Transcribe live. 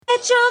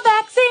Get your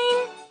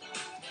vaccine.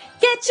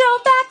 Get your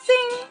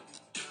vaccine.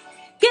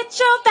 Get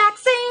your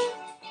vaccine.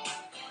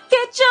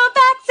 Get your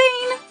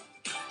vaccine.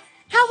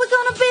 How we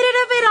gonna beat it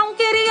if we don't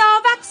get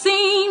your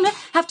vaccine?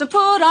 Have to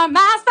put our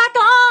mask back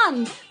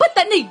on. Put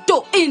that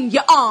needle in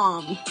your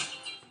arm.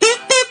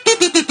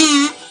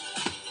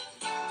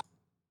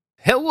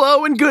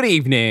 Hello and good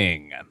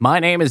evening.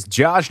 My name is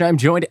Josh, and I'm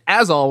joined,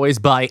 as always,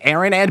 by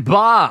Aaron and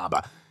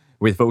Bob.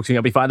 With folks who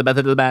help me find the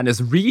method of the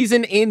madness,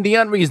 reason in the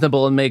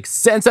unreasonable, and make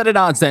sense out of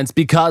nonsense,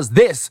 because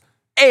this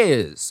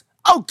is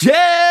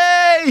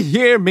Okay.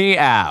 Hear me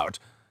out.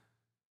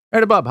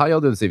 Aaron and Bob, how y'all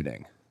doing this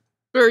evening?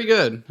 Very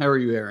good. How are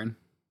you, Aaron?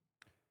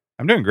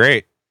 I'm doing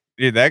great.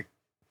 Dude, that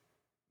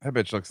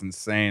bitch looks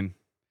insane.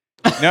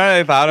 You know what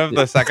I thought of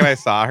the second I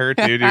saw her,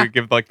 too, to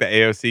give like the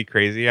AOC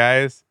crazy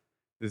eyes?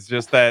 It's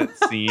just that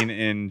scene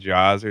in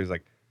Jaws where he's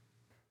like,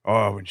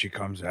 oh, when she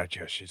comes at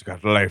you, she's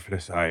got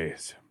lifeless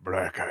eyes,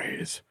 black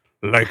eyes,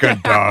 like a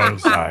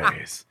doll's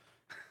eyes.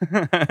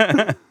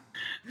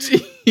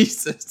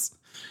 Jesus.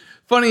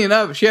 Funny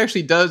enough, she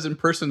actually does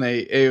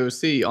impersonate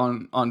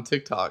AOC on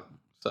TikTok.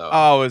 So.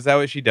 Oh, is that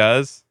what she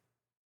does?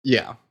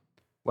 Yeah.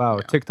 Wow,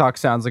 Yeah. TikTok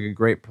sounds like a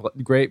great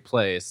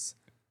place.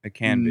 It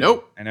can be.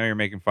 Nope. I know you're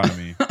making fun of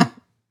me.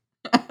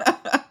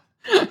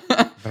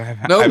 But I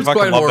It's fucking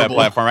quite love horrible. that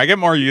platform. I get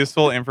more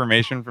useful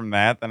information from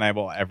that than I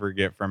will ever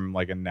get from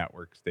like a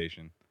network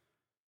station.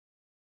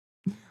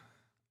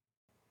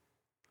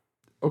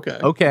 Okay.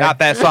 Okay. Not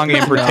that song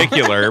in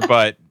particular,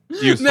 but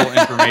useful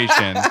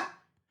information.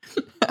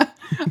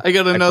 I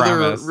got another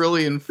promise.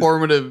 really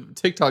informative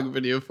TikTok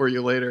video for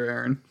you later,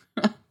 Aaron.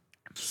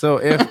 So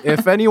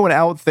if anyone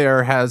out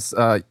there has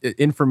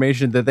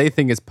information that they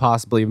think is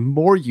possibly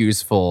more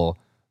useful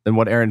than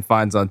what Aaron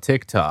finds on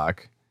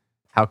TikTok,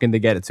 how can they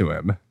get it to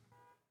him?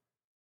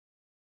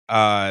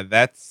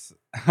 That's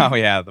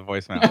the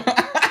voicemail.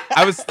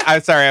 I was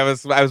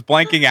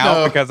blanking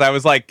out because I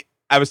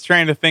was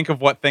trying to think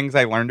of what things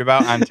I learned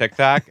about on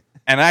TikTok,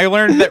 and I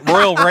learned that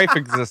Royal Rife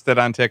existed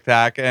on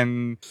TikTok,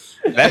 and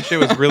that shit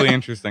was really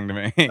interesting to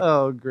me.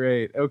 Oh,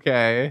 great.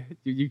 Okay.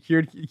 You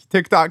cured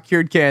TikTok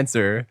cured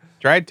cancer.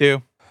 Tried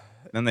to,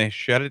 then they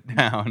shut it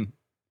down,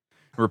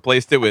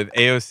 replaced it with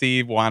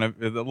AOC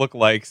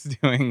lookalikes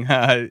doing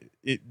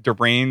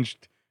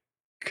deranged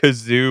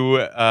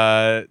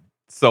kazoo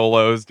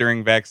solos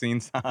during vaccine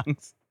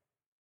songs.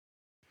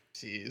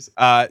 Jeez.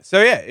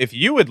 So yeah, if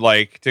you would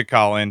like to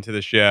call into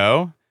the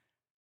show,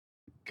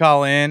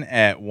 call in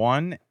at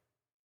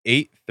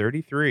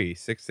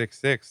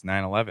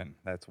 1-833-666-911.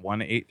 That's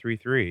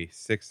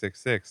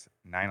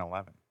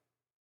 1-833-666-911.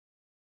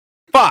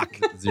 Fuck.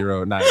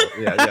 09.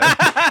 Yeah.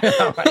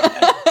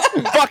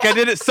 Fuck, I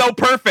did it so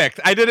perfect.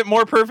 I did it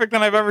more perfect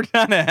than I've ever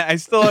done it. I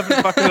still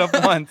haven't fucked it up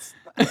once.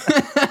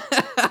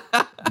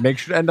 Make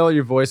sure to end all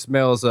your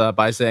voicemails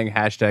by saying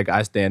hashtag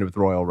I stand with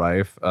Royal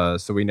Rife,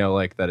 so we know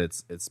like that it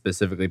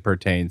specifically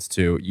pertains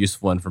to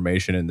useful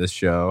information in this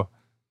show.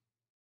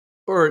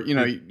 Or,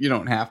 you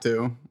don't have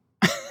to.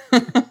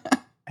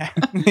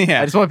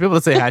 Yeah. I just want people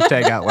to say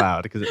hashtag out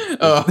loud because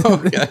Oh,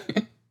 okay.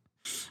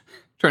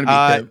 Trying to be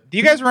hip. Do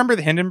you guys remember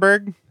the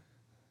Hindenburg?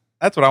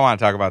 That's what I want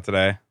to talk about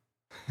today.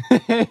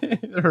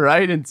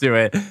 right into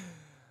it.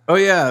 Oh,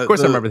 yeah. Of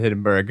course, I remember the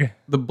Hindenburg.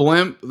 The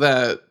blimp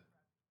that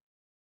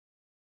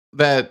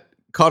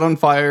caught on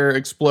fire,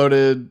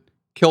 exploded,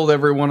 killed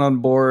everyone on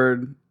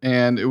board,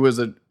 and it was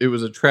a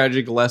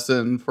tragic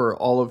lesson for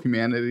all of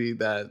humanity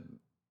that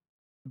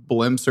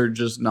blimps are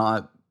just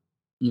not,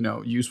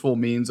 useful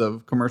means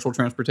of commercial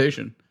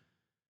transportation.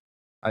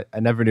 I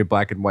never knew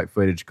black and white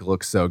footage could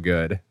look so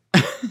good.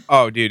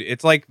 Oh, dude,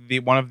 it's like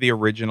one of the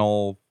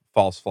original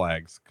false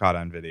flags caught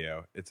on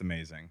video. It's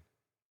amazing.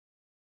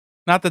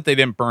 Not that they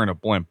didn't burn a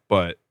blimp,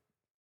 but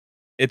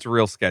it's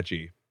real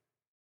sketchy.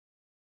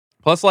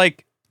 Plus,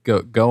 like,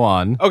 Go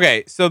on.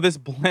 okay, so this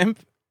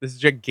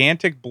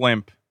gigantic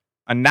blimp,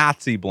 a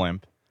Nazi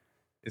blimp,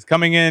 is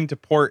coming into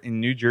port in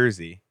New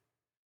Jersey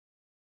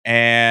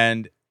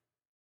and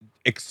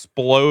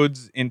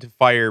explodes into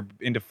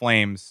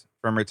flames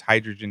from its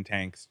hydrogen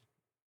tanks,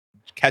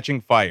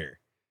 catching fire.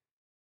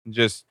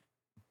 Just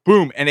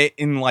boom, and it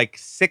in like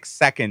 6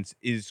 seconds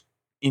is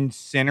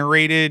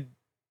incinerated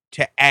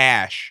to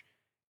ash,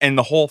 and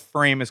the whole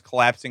frame is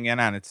collapsing in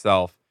on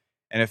itself,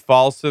 and it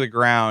falls to the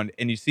ground,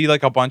 and you see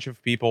like a bunch of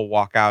people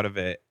walk out of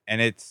it, and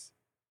it's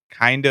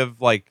kind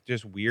of like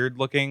just weird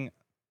looking.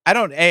 I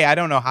don't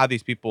know how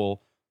these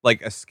people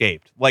like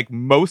escaped. Like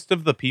most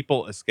of the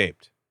people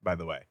escaped, by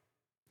the way.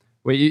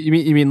 Wait, you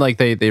mean like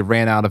they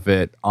ran out of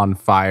it on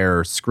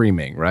fire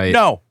screaming, right?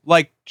 No,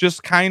 like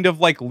just kind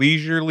of like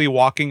leisurely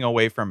walking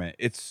away from it.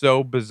 It's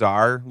so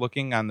bizarre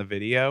looking on the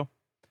video.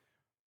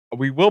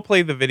 We will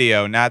play the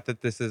video, not that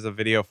this is a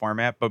video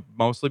format, but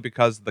mostly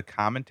because the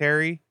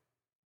commentary.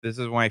 This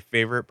is my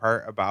favorite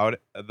part about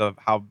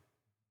how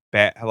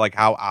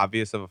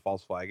obvious of a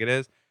false flag it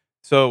is.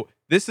 So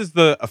this is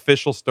the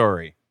official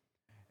story.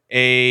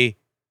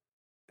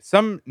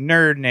 Some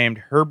nerd named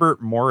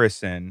Herbert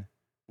Morrison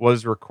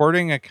was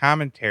recording a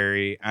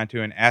commentary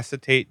onto an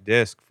acetate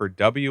disc for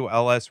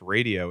WLS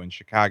Radio in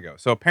Chicago.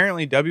 So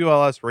apparently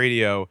WLS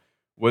Radio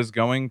was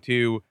going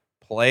to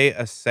play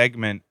a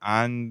segment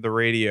on the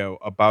radio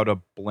about a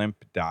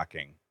blimp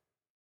docking.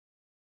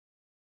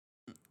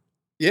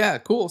 Yeah,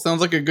 cool.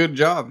 Sounds like a good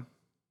job.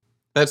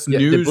 That's Yeah,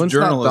 did news blimps not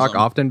journalism. dock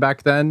often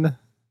back then?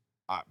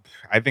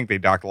 I think they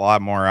docked a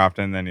lot more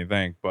often than you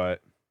think, but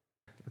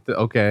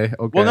Okay.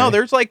 well, no,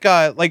 there's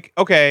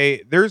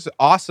there's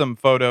awesome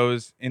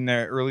photos in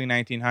the early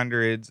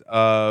 1900s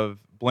of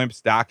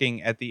blimps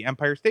docking at the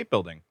Empire State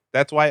Building.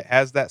 That's why it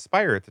has that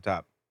spire at the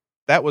top.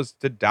 That was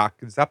to dock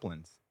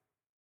Zeppelins.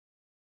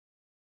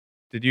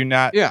 Did you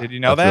not? Yeah. Did you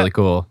know That's that? really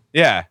cool.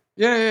 Yeah.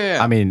 Yeah.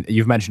 I mean,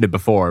 you've mentioned it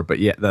before, but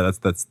yeah, that's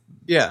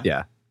Yeah.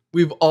 yeah,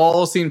 We've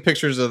all seen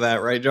pictures of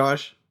that, right,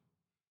 Josh?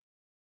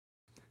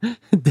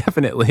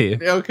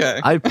 definitely. Okay.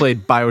 I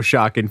played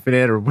BioShock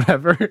Infinite or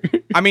whatever.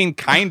 I mean,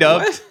 kind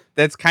of. What?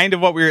 That's kind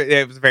of what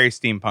it was very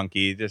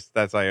steampunky. Just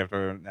that's all you have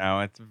to know.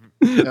 It's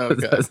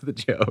Okay. That's the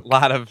joke. a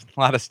lot of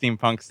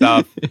steampunk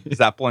stuff.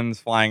 Zeppelins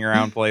flying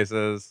around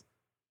places.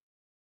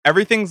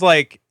 Everything's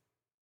like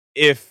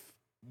if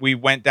we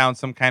went down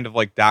some kind of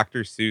like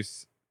Dr.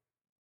 Seuss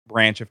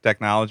branch of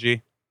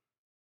technology.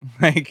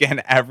 Like,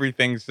 and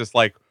everything's just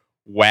like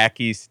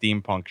wacky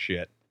steampunk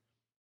shit.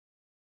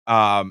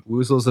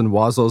 Woozles and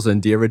wazzles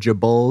and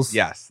dirigibles.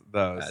 Yes,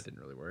 those. That didn't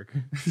really work.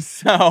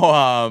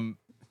 So,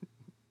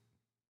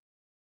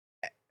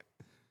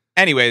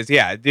 anyways,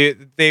 yeah,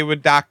 they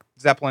would dock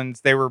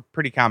Zeppelins. They were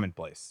pretty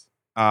commonplace.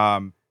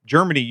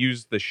 Germany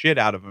used the shit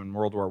out of them in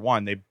World War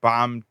One.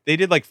 They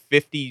did like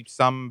 50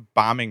 some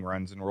bombing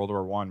runs in World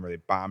War One where they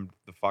bombed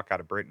the fuck out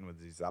of Britain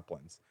with these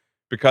Zeppelins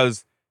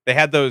because they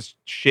had those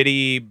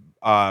shitty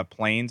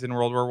planes in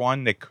World War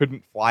One. They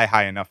couldn't fly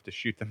high enough to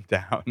shoot them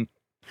down.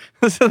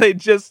 So they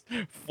just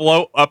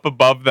float up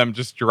above them,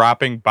 just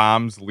dropping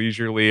bombs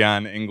leisurely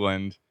on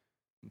England.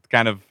 It's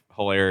kind of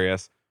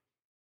hilarious.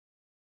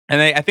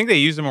 And I think they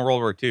used them in World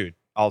War II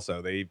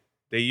also. They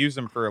used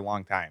them for a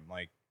long time.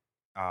 Like,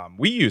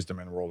 we used them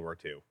in World War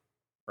II,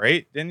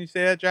 right? Didn't you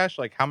say that, Josh?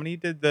 Like, how many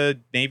did the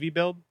Navy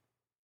build?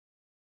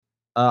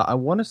 I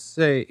want to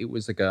say it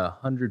was like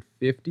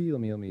 150.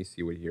 Let me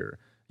see what here.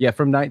 Yeah,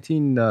 from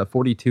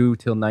 1942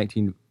 till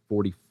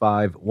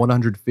 1945,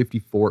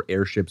 154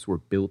 airships were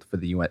built for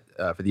the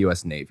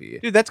U.S. Navy.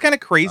 Dude, that's kind of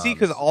crazy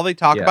because all they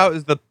talk about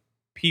is the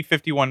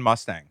P-51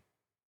 Mustang.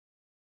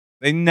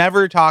 They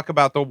never talk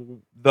about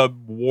the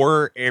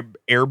war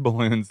air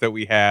balloons that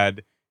we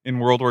had in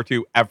World War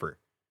II ever.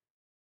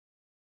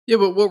 Yeah,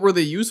 but what were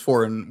they used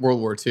for in World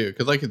War II?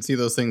 Because I could see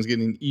those things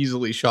getting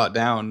easily shot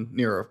down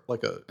near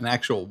an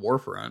actual war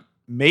front.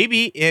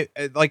 Maybe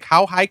like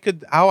how high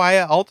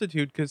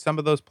altitude could some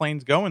of those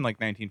planes go in like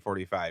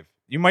 1945?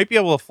 You might be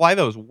able to fly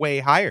those way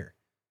higher.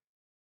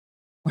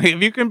 Like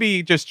if you can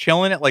be just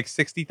chilling at like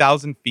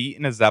 60,000 feet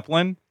in a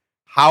Zeppelin,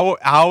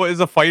 how is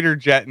a fighter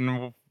jet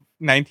in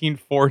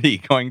 1940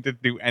 going to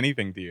do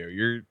anything to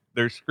you?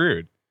 They're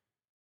screwed.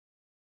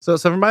 So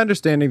from my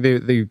understanding,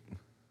 they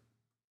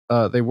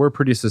were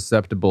pretty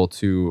susceptible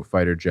to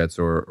fighter jets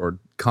or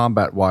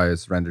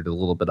combat-wise rendered a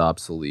little bit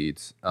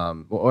obsolete.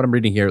 What I'm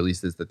reading here, at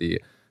least, is that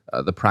the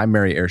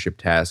primary airship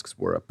tasks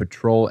were a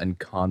patrol and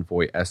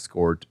convoy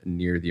escort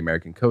near the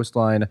American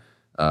coastline,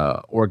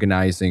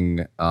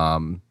 organizing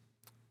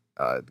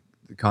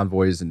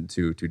convoys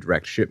to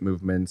direct ship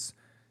movements,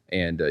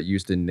 and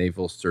used in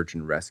naval search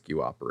and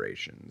rescue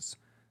operations.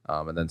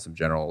 And then some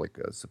general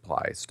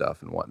supply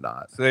stuff and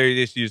whatnot. So they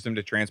just used them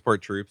to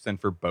transport troops and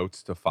for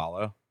boats to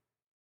follow?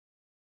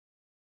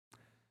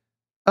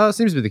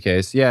 Seems to be the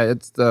case. Yeah,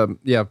 it's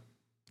yep.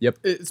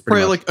 It's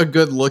probably much. like a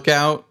good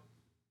lookout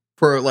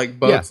for like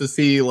boats to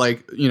see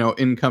like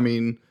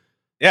incoming.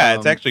 Yeah,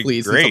 it's actually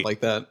fleets great. and stuff like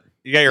that.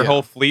 You got your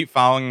whole fleet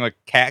following like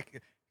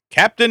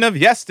Captain of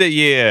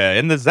Yesteryear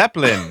in the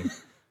Zeppelin.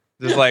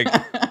 Just like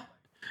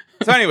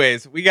so.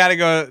 Anyways, we got to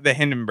go to the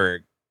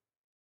Hindenburg,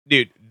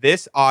 dude.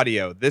 This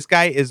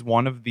guy is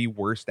one of the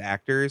worst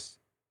actors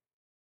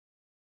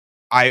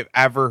I've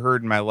ever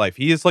heard in my life.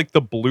 He is like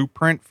the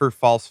blueprint for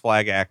false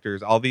flag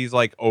actors. All these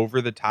like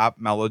over the top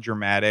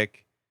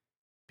melodramatic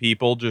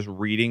people just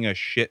reading a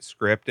shit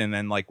script. And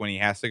then like when he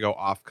has to go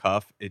off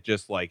cuff, it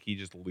just like, he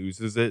just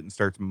loses it and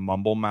starts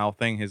mumble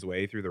mouthing his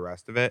way through the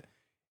rest of it.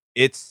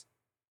 It's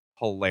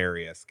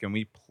hilarious. Can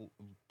we,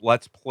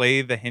 let's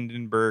play the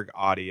Hindenburg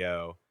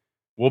audio.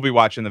 We'll be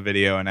watching the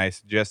video, and I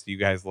suggest you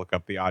guys look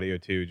up the audio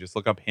too. Just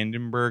look up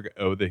Hindenburg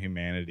Ode to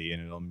Humanity,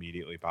 and it'll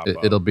immediately pop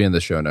up. It'll be in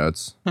the show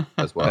notes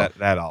as well.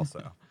 that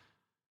also.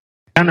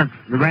 And the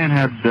rain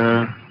had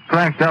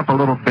slacked up a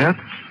little bit.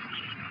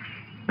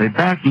 The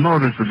back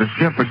motors of the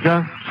ship are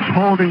just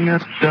holding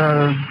it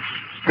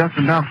just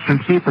enough to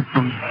keep it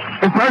from...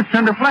 It bursts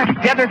into flames.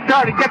 Get it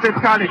started. It's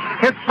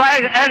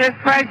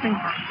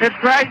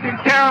crashing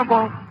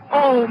terrible.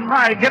 Oh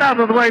my, get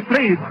out of the way,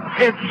 please.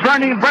 It's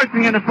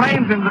bursting into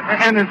flames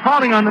and it's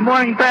falling on the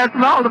morning fast,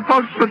 and all the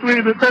folks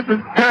between that this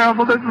is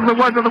terrible. This is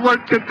one of the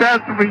worst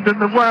catastrophes in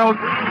the world.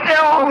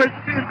 Oh, it's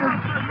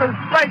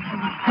like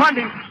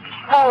 20,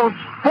 400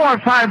 or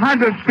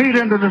 500 feet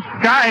into the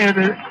sky, and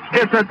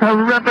it's a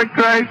terrific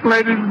crash,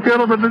 ladies and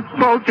gentlemen. The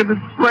smoke and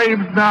the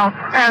flames now,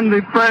 and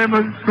the frame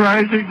is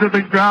crashing to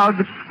the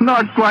ground,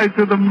 not quite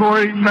to the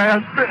mooring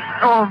mast.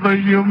 All the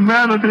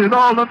humanity and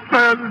all the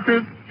fans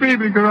are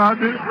screaming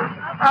around it.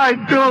 I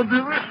told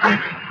you,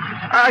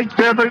 I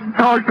can't even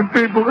talk to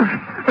people.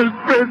 There's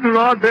friends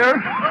around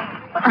there.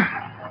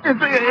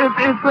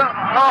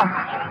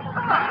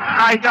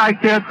 I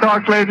can't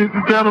talk, ladies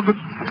and gentlemen.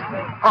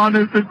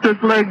 Honest, it's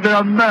just laying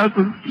down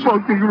massive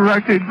smoking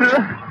wreckage.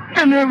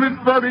 And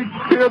everybody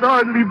can't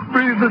hardly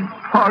breathe and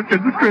talk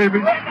and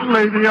screaming.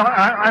 Lady,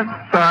 I'm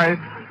sorry.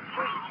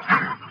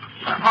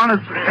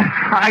 Honestly,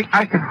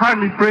 I can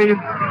hardly breathe.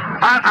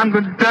 I'm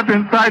going to step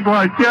inside where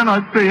I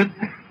cannot see it.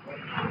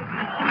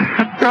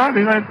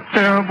 Charlie, that's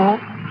terrible.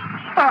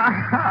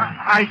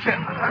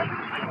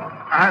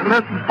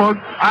 Listen, folks,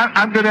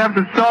 I'm going to have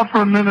to stop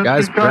for a minute.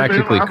 Guy's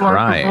practically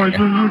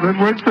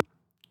crying.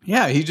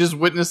 Yeah, he just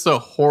witnessed a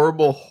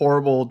horrible,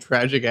 horrible,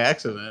 tragic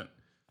accident.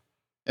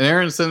 And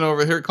Aaron's sitting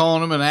over here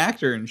calling him an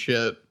actor and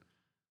shit.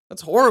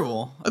 That's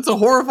horrible. That's a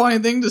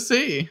horrifying thing to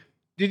see.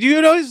 Did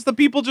you notice the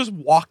people just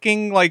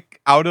walking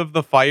like out of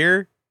the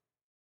fire?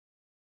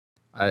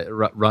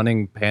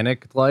 Running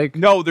panicked like?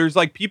 No, there's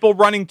like people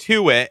running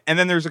to it, and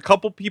then there's a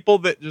couple people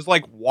that just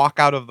like walk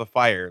out of the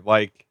fire.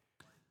 Like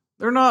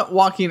they're not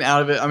walking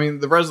out of it. I mean,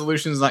 the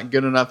resolution is not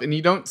good enough, and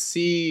you don't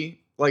see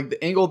like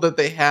the angle that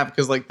they have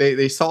because like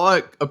they saw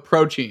it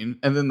approaching,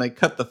 and then they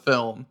cut the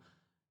film,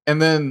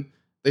 and then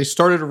they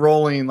started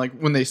rolling like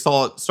when they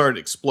saw it started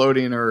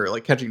exploding or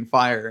like catching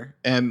fire,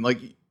 and like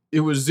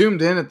it was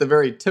zoomed in at the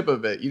very tip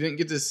of it. You didn't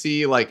get to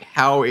see like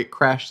how it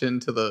crashed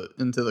into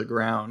the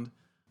ground.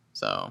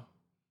 So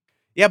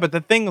yeah, but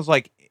the thing was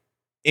like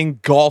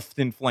engulfed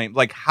in flames.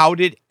 Like, how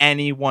did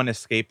anyone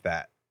escape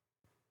that?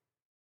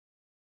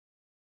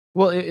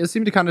 Well, it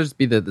seemed to kind of just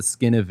be the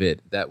skin of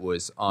it that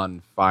was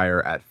on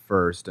fire at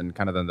first, and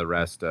kind of then the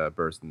rest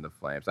burst into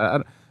flames.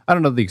 I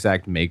don't know the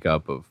exact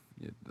makeup of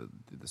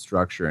the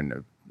structure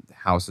and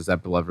how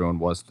susceptible everyone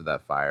was to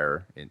that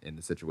fire in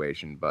the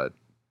situation, but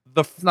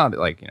it's not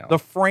like, you know. The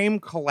frame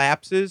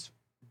collapses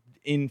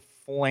in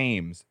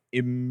flames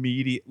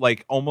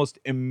almost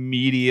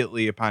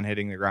immediately upon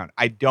hitting the ground.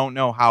 I don't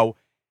know how.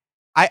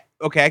 I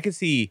could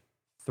see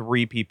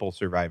 3 people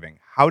surviving.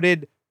 How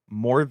did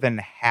more than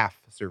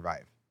half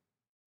survive?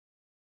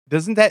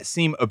 Doesn't that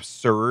seem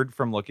absurd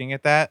from looking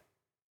at that?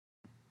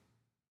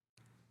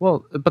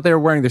 Well, but they were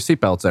wearing their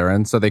seatbelts,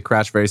 Aaron, so they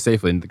crashed very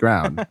safely into the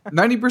ground.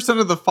 90%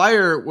 of the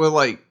fire will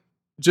like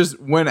just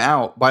went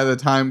out by the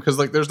time, because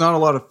like there's not a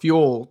lot of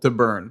fuel to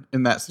burn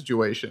in that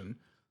situation.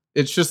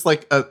 It's just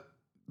like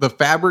the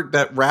fabric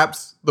that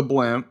wraps the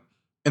blimp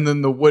and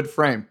then the wood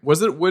frame.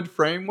 Was it wood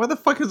frame? Why the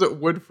fuck is it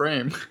wood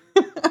frame?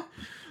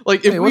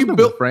 Like if we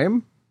built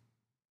frame?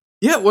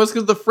 Yeah, it was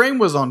because the frame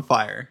was on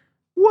fire.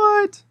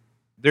 What?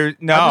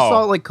 No. I just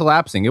saw it like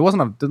collapsing. It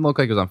didn't look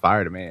like it was on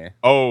fire to me.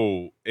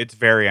 Oh, it's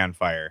very on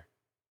fire.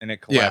 And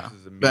it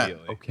collapses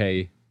immediately.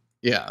 Okay.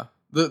 Yeah.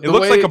 It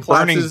looks like a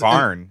burning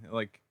barn.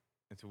 Like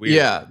it's weird.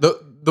 Yeah.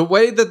 The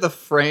way that the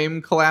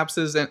frame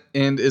collapses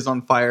and is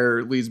on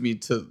fire leads me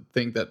to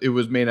think that it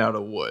was made out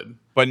of wood.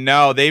 But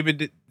no, they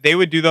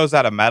would do those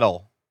out of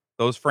metal.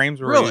 Those frames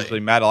were usually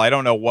metal. I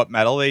don't know what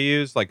metal they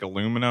used, like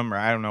aluminum, or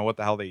I don't know what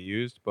the hell they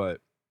used, but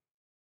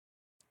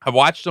I've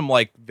watched some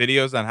like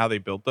videos on how they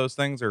built those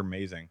things. They're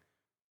amazing.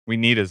 We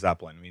need a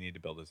Zeppelin. We need to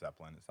build a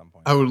Zeppelin at some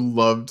point. I would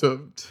love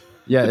to.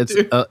 Yeah, it's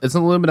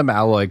an aluminum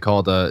alloy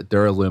called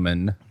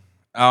Duralumin.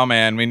 Oh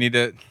man, we need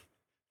to.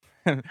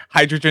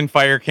 Hydrogen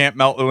fire can't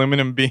melt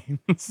aluminum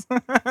beams.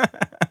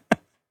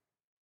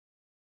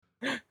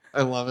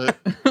 I love it.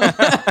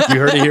 You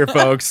heard it here,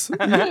 folks.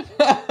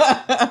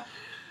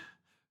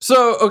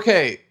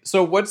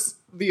 So what's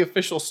the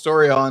official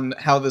story on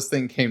how this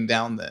thing came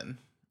down then?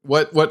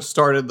 What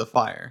started the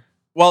fire?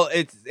 Well,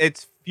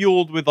 it's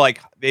fueled with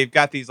like they've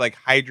got these like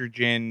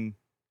hydrogen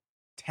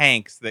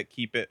tanks that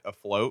keep it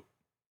afloat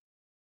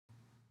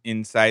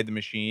inside the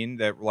machine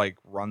that like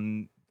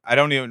run. I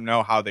don't even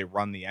know how they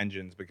run the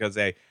engines, because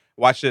I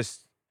watched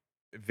this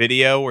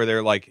video where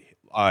they're like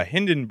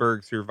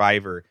Hindenburg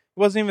survivor. It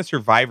wasn't even a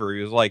survivor.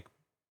 He was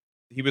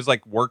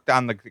like worked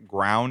on the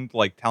ground,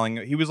 like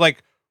he was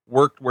like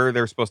worked where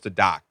they're supposed to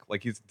dock.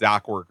 Like he's a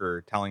dock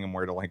worker telling him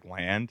where to like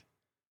land.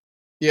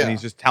 Yeah. And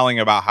he's just telling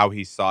about how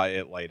he saw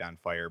it light on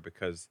fire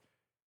because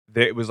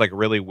it was like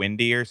really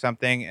windy or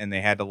something. And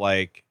they had to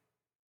like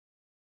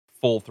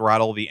full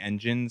throttle the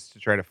engines to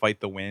try to fight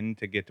the wind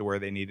to get to where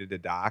they needed to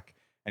dock.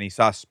 And he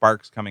saw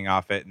sparks coming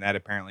off it. And that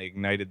apparently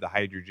ignited the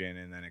hydrogen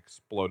and then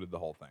exploded the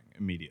whole thing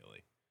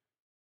immediately.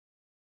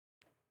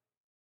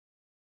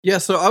 Yeah,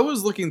 so I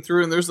was looking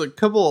through, and there's a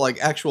couple like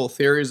actual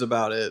theories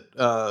about it.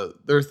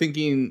 They're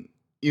thinking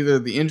either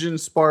the engine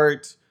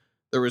sparked,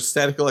 there was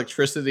static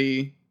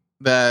electricity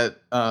that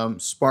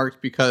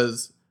sparked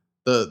because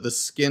the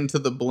skin to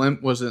the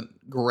blimp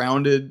wasn't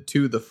grounded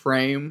to the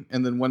frame,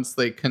 and then once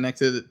they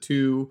connected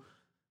it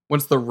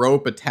once the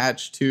rope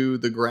attached to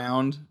the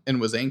ground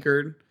and was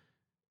anchored,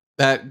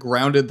 that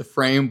grounded the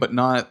frame, but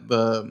not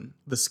the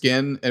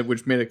skin,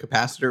 which made a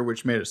capacitor,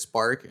 which made a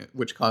spark,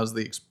 which caused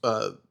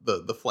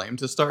the flame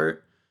to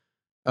start.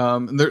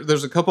 And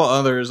there's a couple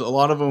others. A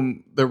lot of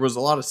them, there was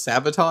a lot of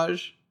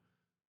sabotage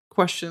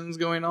questions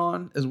going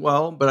on as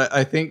well. But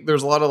I think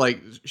there's a lot of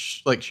like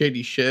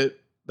shady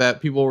shit that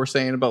people were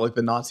saying about like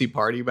the Nazi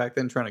Party back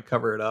then, trying to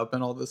cover it up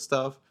and all this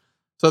stuff.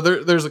 So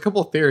there's a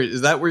couple of theories.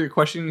 Is that where you're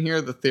questioning here,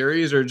 the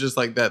theories, or just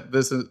like that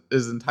this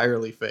is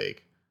entirely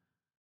fake?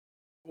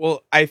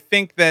 Well, I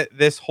think that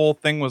this whole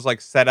thing was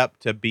like set up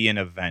to be an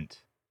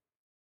event.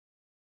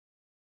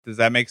 Does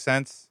that make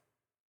sense?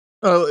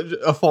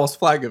 A false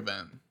flag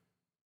event.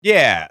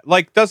 Yeah,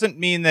 like doesn't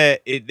mean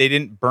that they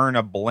didn't burn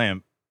a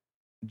blimp,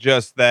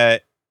 just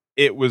that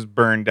it was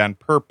burned on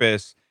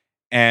purpose,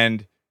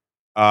 and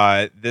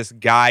this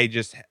guy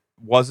just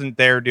wasn't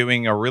there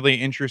doing a really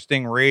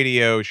interesting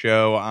radio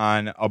show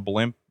on a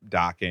blimp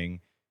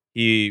docking.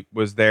 He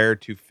was there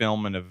to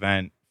film an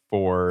event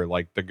for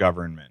like the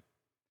government.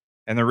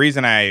 And the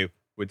reason I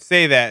would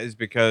say that is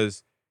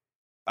because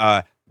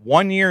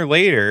 1 year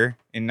later,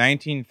 in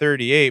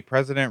 1938,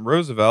 President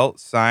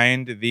Roosevelt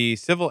signed the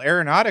Civil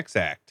Aeronautics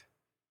Act,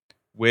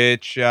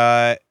 which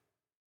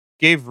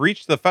gave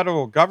reach to the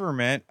federal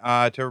government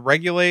to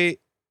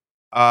regulate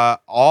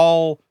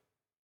all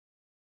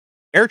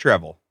air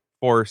travel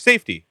for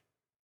safety.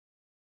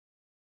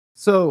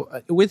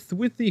 So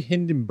with the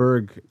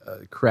Hindenburg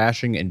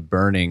crashing and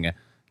burning,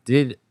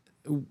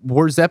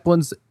 were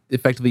Zeppelins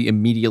effectively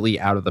immediately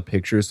out of the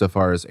picture so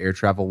far as air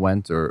travel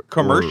went, or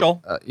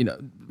Commercial?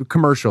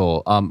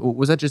 Commercial.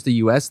 Was that just a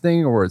U.S.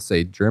 thing, or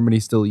say Germany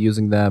still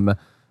using them?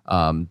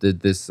 Did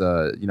this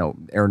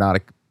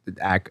aeronautic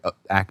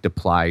act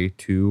apply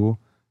to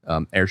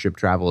airship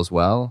travel as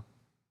well?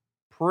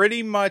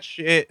 Pretty much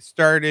it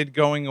started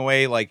going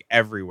away like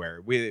everywhere.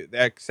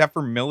 Except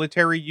for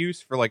military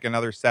use for like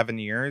another 7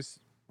 years.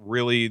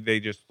 Really, they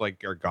just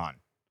like are gone.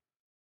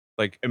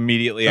 Like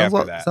immediately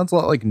after that. Sounds a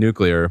lot like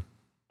nuclear.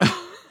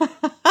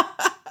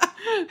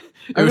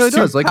 It It really was too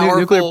does. Like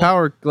nuclear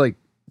power, like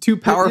too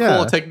powerful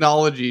yeah.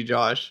 technology,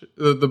 Josh.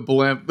 The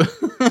blimp.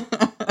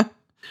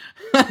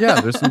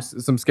 Yeah,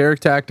 there's some scare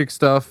tactic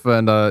stuff,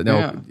 and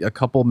a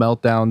couple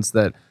meltdowns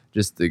that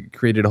just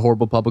created a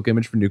horrible public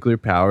image for nuclear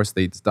power. So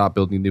they stopped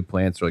building new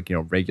plants, or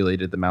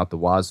regulated them out the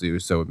wazoo.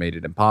 So it made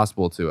it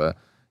impossible to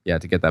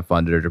get that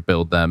funded or to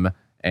build them.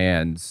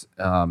 And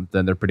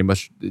then they're pretty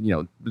much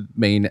the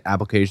main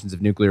applications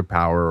of nuclear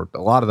power.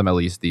 A lot of them, at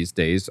least these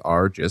days,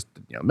 are just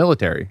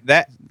military.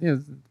 That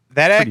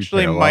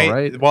actually parallel,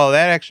 right?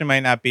 That actually might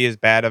not be as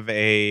bad of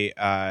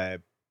a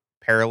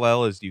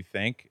parallel as you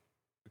think,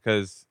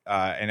 because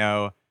I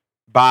know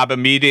Bob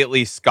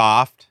immediately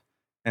scoffed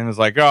and was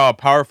like, "Oh,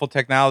 powerful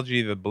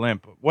technology, the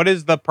blimp." What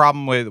is the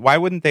problem with? Why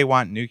wouldn't they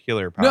want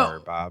nuclear power,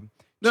 Bob?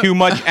 No. Too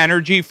much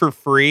energy for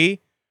free?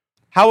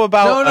 How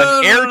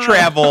about air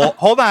travel?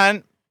 Hold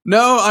on.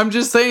 No, I'm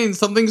just saying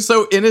something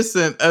so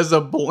innocent as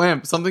a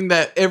blimp, something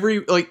that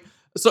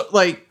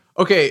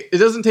okay, it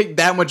doesn't take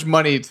that much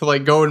money to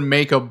like go and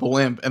make a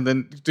blimp and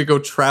then to go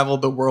travel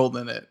the world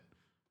in it.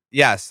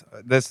 Yes,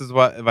 this is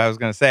what I was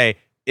going to say.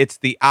 It's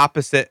the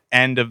opposite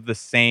end of the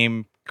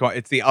same coin.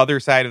 It's the other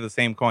side of the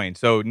same coin.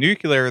 So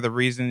nuclear, the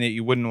reason that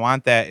you wouldn't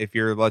want that if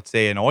you're, let's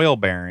say, an oil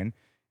baron,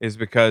 is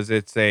because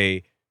it's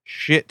a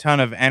shit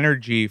ton of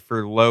energy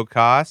for low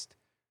cost.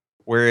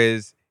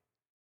 Whereas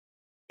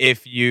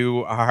if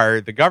you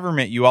are the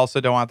government, you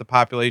also don't want the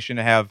population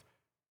to have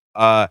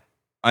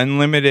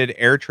unlimited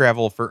air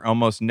travel for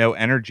almost no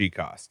energy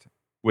cost,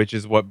 which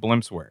is what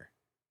blimps were.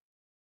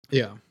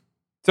 Yeah.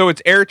 So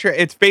it's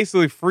it's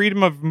basically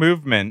freedom of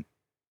movement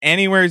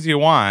anywhere you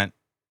want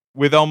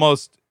with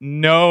almost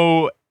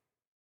no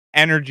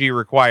energy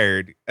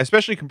required,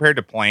 especially compared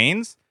to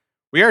planes.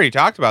 We already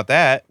talked about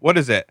that. What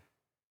is it?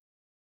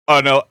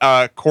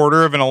 A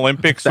quarter of an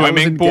Olympic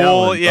swimming pool?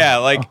 Gallons. Yeah,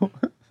 like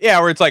yeah,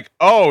 where it's like,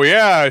 oh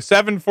yeah,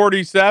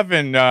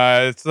 747.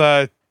 It's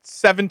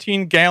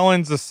 17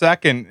 gallons a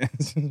second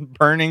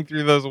burning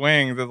through those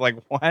wings. It's like,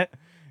 what?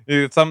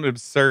 It's something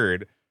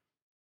absurd.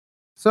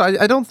 So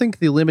I don't think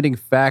the limiting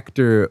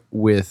factor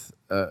with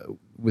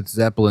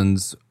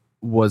Zeppelins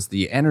was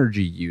the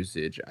energy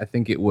usage. I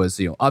think it was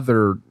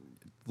other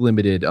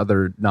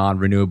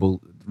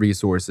non-renewable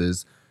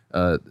resources,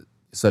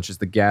 such as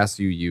the gas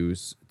you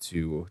use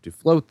to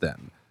float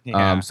them.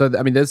 Yeah. So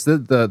I mean,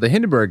 the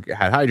Hindenburg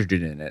had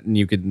hydrogen in it, and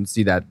you can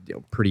see that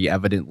pretty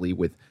evidently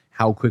with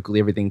how quickly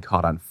everything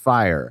caught on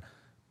fire.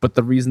 But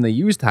the reason they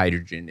used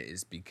hydrogen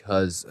is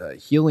because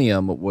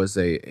helium was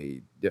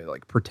a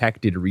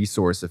protected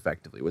resource.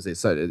 Effectively, it was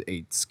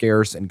a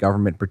scarce and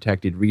government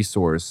protected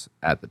resource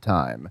at the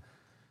time.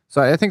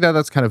 So I think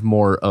that's kind of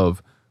more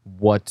of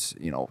what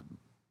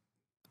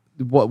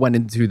went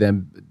into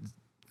them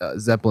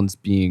Zeppelins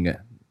being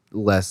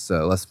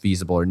less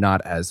feasible, or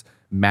not as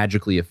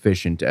magically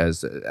efficient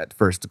as at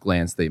first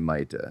glance they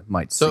might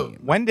seem.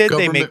 When did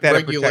they make that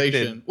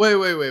regulation?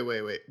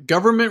 Wait.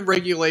 Government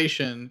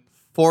regulation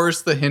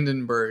forced the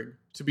Hindenburg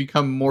to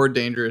become more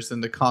dangerous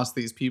and to cost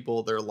these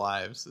people their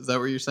lives. Is that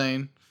what you're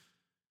saying?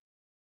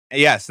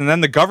 Yes, and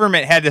then the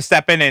government had to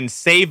step in and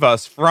save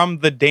us from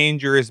the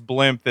dangerous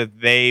blimp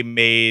that they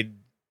made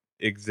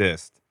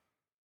exist.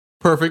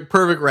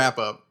 Perfect wrap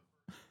up.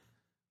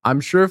 I'm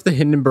sure if the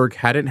Hindenburg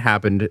hadn't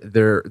happened,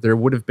 there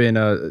would have been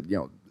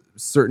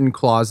certain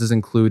clauses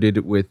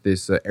included with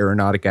this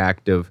Aeronautic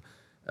Act of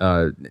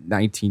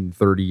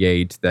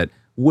 1938 that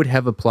would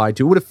have applied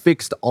to, would have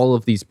fixed all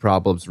of these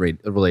problems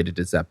related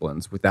to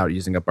Zeppelins without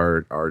using up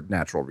our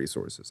natural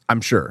resources.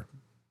 I'm sure.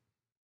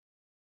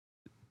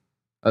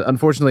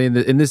 Unfortunately,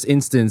 in this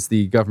instance,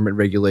 the government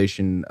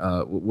regulation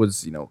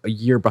was a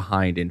year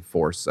behind in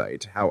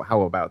foresight.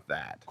 How about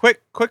that?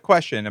 Quick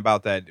question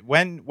about that.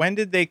 When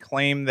did they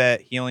claim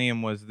that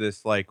helium was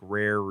this like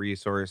rare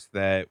resource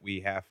that we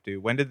have to?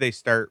 When did they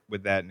start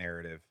with that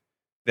narrative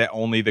that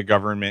only the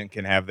government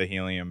can have the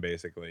helium,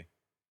 basically?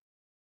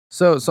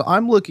 So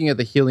I'm looking at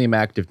the Helium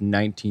Act of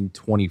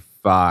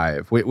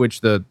 1925,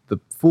 which the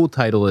full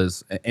title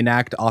is an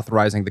act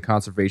authorizing the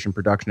conservation,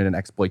 production, and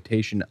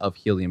exploitation of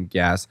helium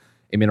gas,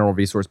 a mineral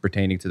resource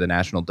pertaining to the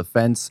national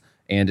defense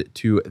and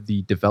to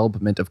the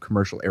development of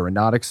commercial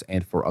aeronautics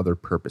and for other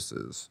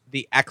purposes.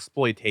 The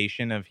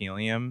exploitation of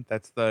helium?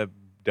 That's the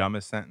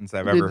dumbest sentence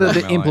I've ever heard.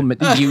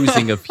 The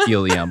using of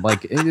helium.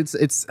 Like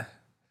it's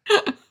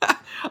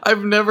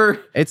I've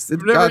never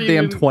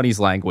goddamn 20s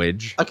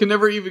language. I can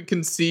never even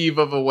conceive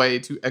of a way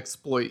to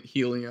exploit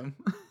helium.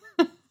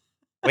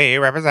 We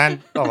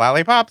represent the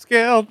Lollipops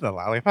Guild, the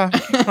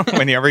Lollipops Guild.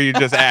 Whenever you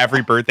just at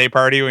every birthday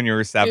party when you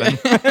were 7,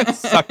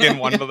 suck in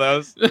one of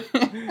those.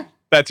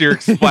 That's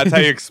how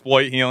you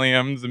exploit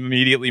heliums.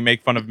 Immediately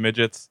make fun of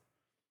midgets.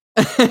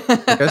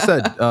 Like I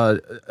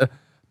said,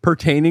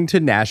 pertaining to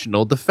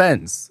national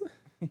defense.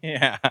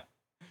 Yeah.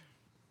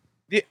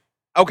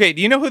 Okay,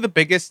 do you know who the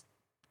biggest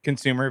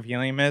consumer of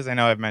helium is? I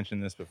know I've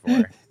mentioned this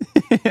before.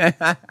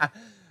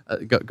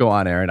 Go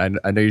on, Aaron.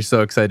 I know you're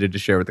so excited to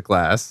share with the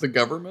class. The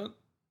government?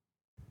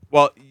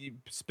 Well,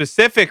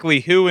 specifically,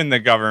 who in the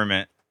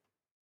government?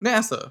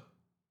 NASA.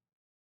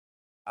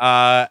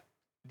 Do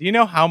you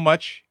know how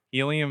much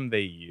helium they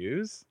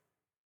use?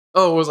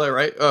 Oh, was I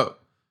right? Oh.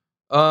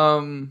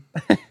 I'm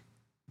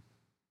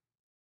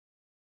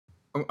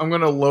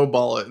gonna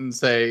lowball it and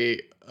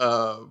say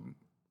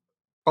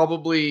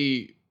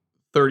probably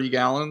 30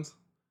 gallons.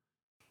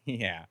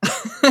 Yeah.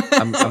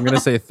 I'm going to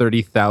say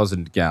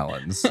 30,000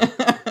 gallons.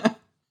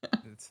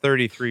 It's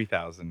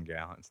 33,000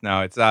 gallons.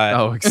 No, it's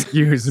oh,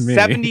 excuse me.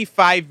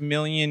 75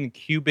 million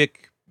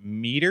cubic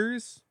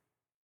meters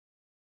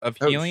of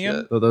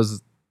helium. Shit. So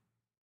those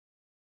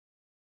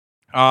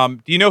do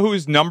you know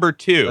who's number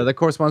 2? that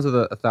corresponds to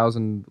the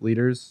 1,000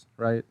 liters,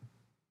 right?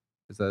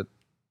 Is that?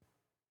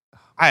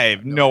 I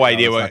have no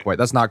idea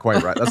That's not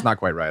quite right. That's not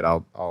quite right.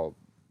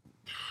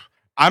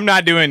 I'm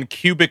not doing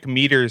cubic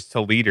meters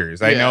to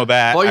liters. I know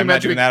that. I'm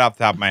not doing that off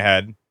the top of my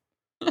head.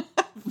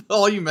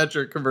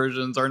 Volumetric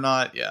conversions are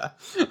not,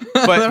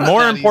 But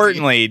more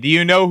importantly, do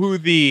you know who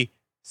the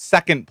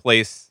second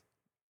place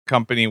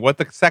company, what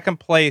the second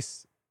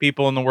place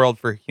people in the world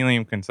for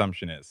helium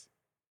consumption is?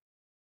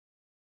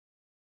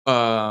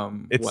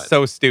 It's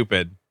so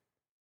stupid.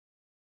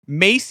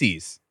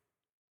 Macy's.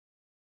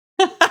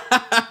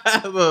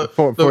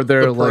 for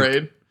their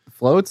parade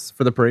floats,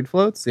 for the parade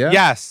floats, yeah.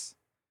 Yes.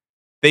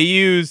 They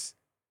use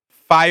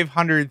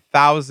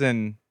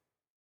 500,000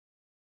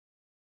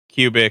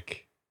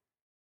 cubic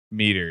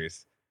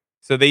meters.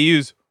 So they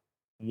use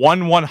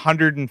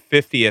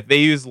 1/150th. They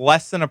use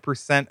less than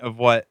 1% of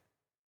what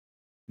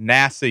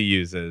NASA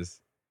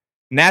uses.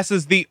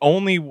 NASA's the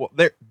only.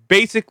 They're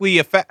basically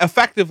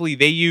effectively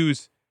they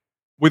use,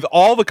 with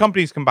all the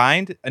companies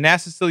combined,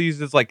 NASA still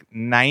uses like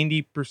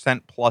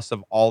 90% plus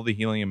of all the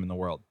helium in the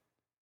world.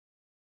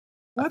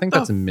 I think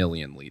that's a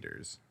million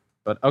liters.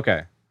 But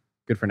okay,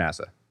 good for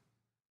NASA.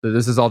 So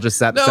this is all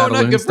just Satelloon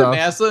not good stuff. for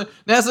NASA.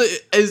 NASA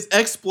is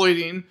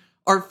exploiting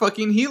our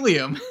fucking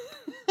helium.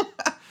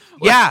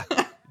 Yeah,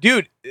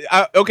 dude.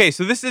 Okay,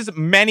 so this is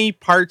many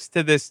parts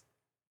to this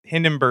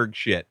Hindenburg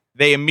shit.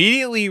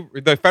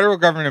 The federal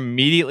government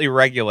immediately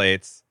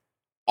regulates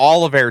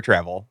all of air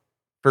travel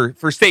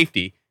for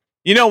safety.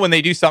 You know, when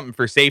they do something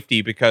for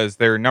safety because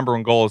their number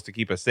one goal is to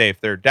keep us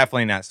safe, they're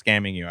definitely not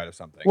scamming you out of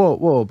something.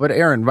 Whoa, but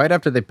Aaron, right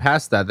after they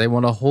passed that, they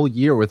went a whole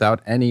year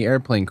without any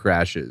airplane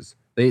crashes.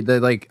 They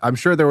like, I'm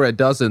sure there were a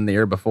dozen the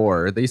year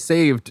before. They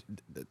saved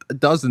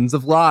dozens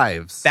of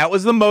lives. That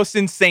was the most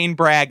insane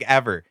brag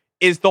ever.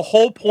 Is the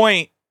whole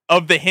point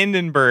of the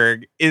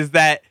Hindenburg is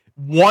that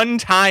one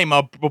time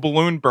a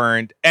balloon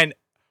burned, and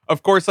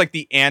of course, like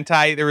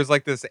there was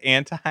like this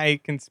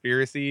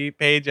anti-conspiracy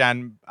page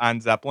on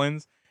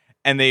Zeppelins,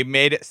 and they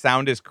made it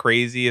sound as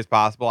crazy as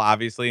possible,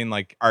 obviously, and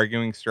like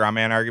arguing straw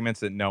man arguments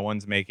that no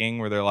one's making,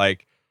 where they're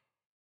like,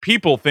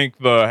 people think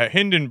the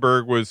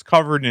Hindenburg was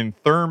covered in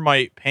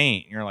thermite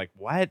paint. And you're like,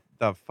 what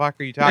the fuck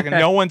are you talking?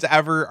 No one's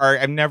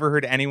I've never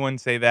heard anyone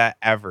say that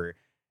ever.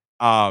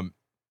 But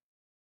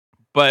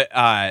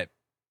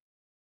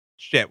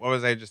shit, what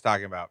was I just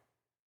talking about?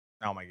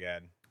 Oh my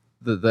god.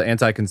 The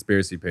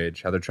anti-conspiracy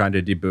page, how they're trying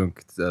to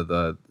debunk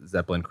the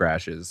Zeppelin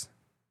crashes.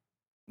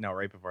 No,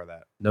 right before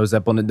that. No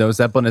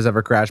Zeppelin has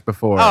ever crashed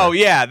before. Oh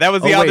yeah, that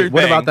was the wait, other thing.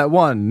 what about that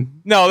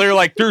one? No, they're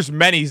like, there's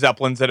many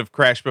Zeppelins that have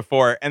crashed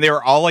before, and they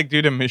were all like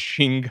due to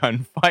machine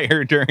gun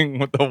fire during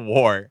the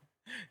war.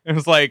 It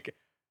was like,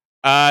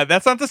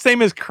 that's not the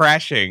same as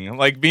crashing,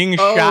 like being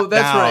shot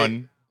that's down.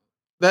 right.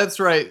 That's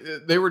right.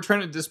 They were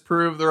trying to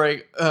disprove the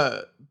right.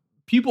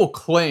 People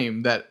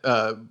claim that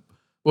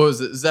what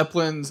was it?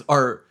 Zeppelins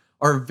are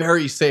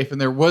very safe and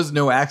there was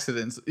no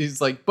accidents. He's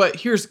like, but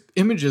here's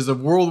images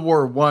of World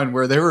War I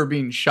where they were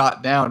being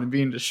shot down and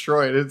being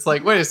destroyed. It's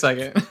like, wait a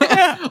second.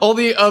 All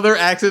the other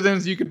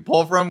accidents you could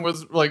pull from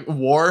was like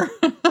war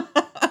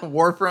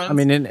fronts. I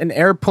mean, an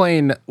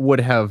airplane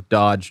would have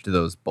dodged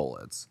those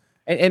bullets.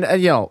 And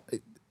you know,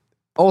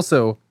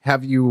 also,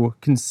 have you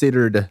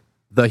considered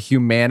the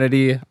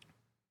humanity?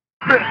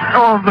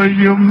 All the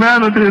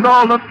humanity and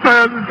all the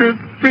presidents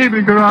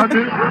speeding around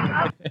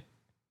it.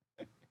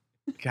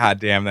 God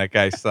damn, that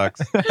guy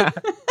sucks.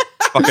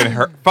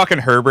 fucking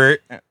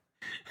Herbert.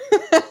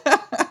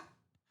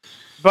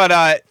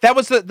 But that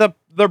was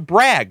the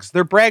brags.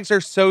 Their brags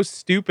are so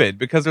stupid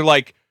because they're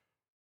like,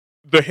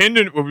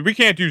 we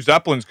can't do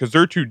Zeppelins because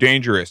they're too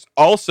dangerous.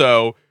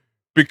 Also,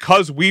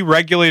 because we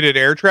regulated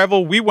air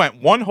travel, we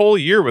went one whole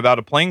year without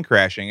a plane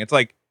crashing. It's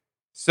like,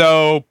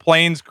 so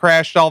planes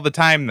crashed all the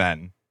time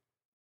then.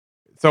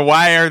 So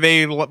why are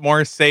they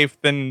more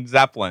safe than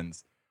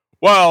Zeppelins?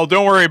 Well,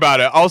 don't worry about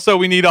it. Also,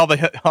 we need all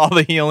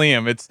the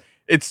helium. It's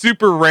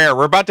super rare.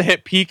 We're about to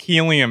hit peak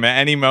helium at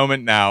any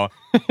moment now.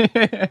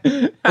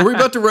 Are we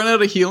about to run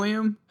out of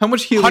helium? How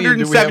much helium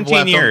 117 do we have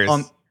left years.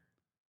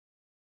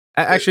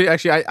 Actually,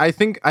 I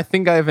think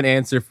I have an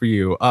answer for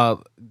you. I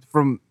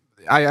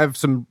have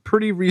some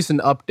pretty recent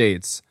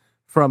updates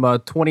from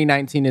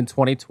 2019 and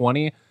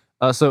 2020.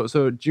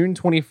 So June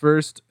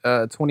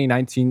 21st,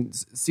 2019,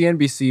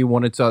 CNBC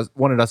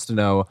wanted us to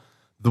know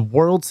the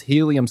world's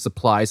helium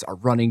supplies are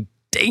running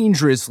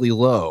dangerously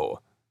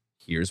low.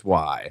 Here's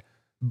why.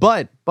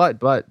 But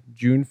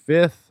June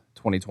 5th,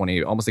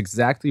 2020, almost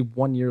exactly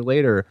 1 year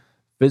later,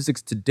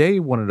 Physics Today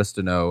wanted us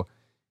to know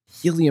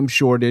helium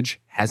shortage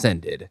has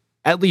ended,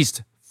 at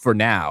least for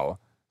now.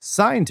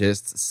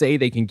 Scientists say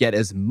they can get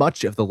as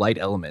much of the light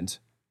element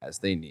as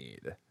they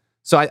need.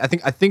 So I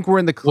think we're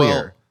in the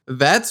clear. Well,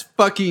 that's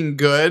fucking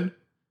good.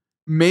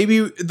 Maybe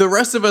the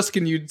rest of us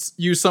can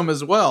use some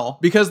as well,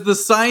 because the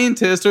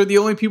scientists are the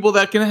only people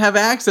that can have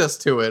access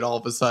to it all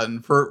of a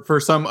sudden for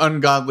some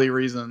ungodly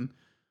reason.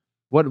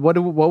 What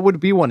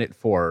would we want it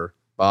for,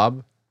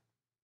 Bob?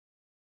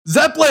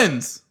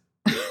 Zeppelins!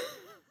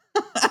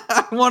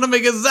 I want to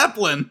make a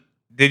Zeppelin.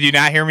 Did you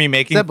not hear me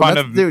making fun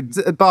of...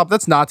 Dude, Bob,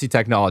 that's Nazi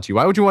technology.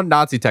 Why would you want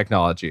Nazi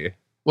technology?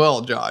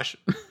 Well, Josh,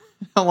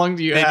 how long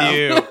do you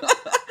have?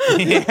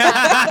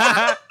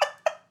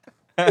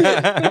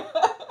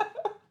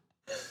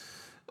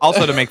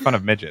 Also to make fun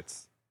of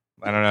midgets.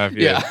 I don't know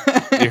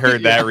if you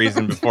heard that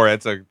reason before.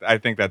 I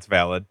think that's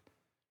valid.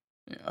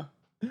 Yeah.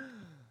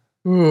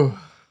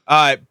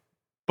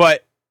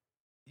 But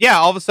yeah,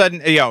 all of a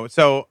sudden,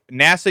 so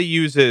NASA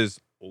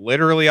uses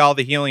literally all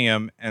the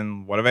helium,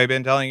 and what have I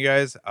been telling you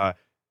guys?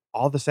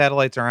 All the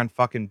satellites are on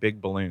fucking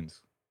big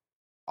balloons.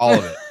 All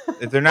of it.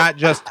 They're not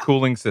just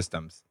cooling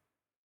systems.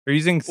 They're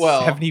using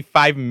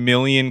 75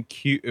 million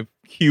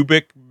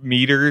cubic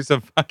meters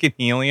of fucking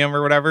helium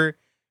or whatever.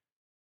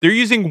 They're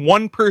using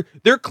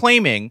they're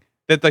claiming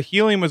that the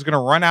helium was going to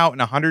run out in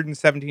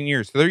 117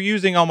 years. So they're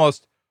using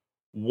almost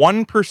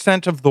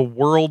 1% of the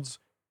world's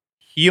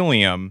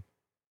helium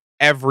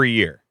every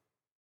year.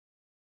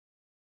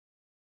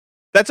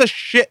 That's a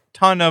shit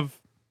ton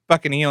of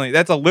fucking helium.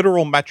 That's a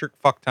literal metric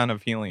fuck ton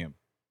of helium.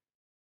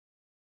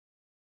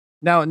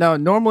 Now,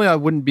 normally I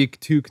wouldn't be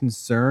too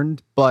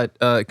concerned, but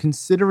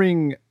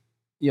considering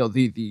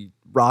the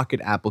rocket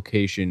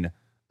application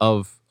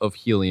of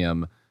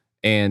helium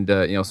and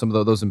some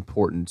of those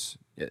important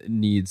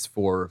needs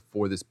for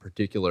this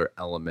particular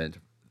element,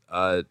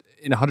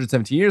 in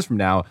 117 years from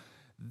now,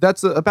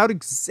 that's about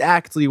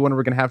exactly when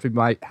we're going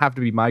to have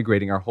to be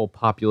migrating our whole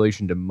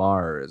population to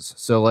Mars.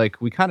 So, like,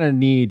 we kind of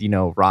need,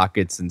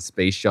 rockets and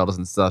space shuttles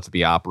and stuff to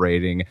be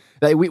operating.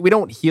 Like, we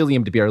don't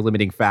helium to be our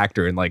limiting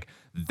factor, and like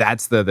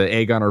that's the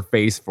egg on our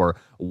face for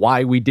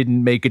why we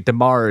didn't make it to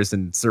Mars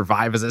and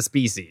survive as a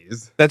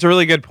species. That's a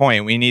really good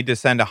point. We need to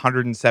send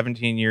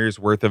 117 years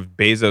worth of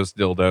Bezos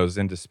dildos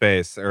into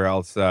space, or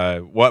else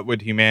what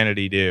would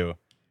humanity do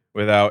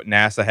without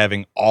NASA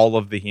having all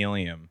of the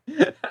helium?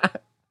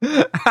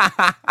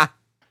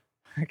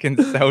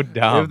 Fucking so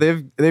dumb.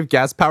 They have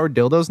gas powered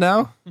dildos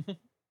now.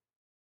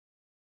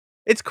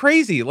 It's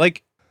crazy.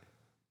 Like,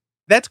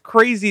 that's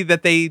crazy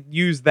that they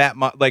use that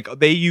much. Like,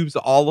 they use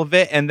all of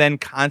it and then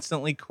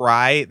constantly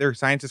cry. Their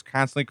scientists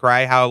constantly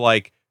cry how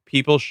like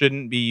people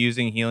shouldn't be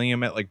using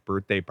helium at like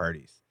birthday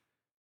parties.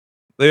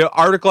 The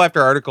article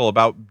after article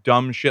about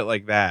dumb shit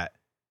like that.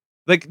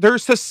 Like,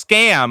 there's a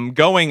scam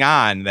going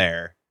on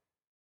there.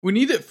 We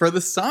need it for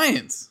the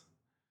science.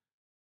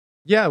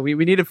 Yeah, we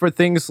need it for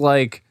things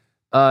like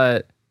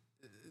purging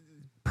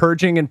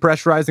and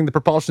pressurizing the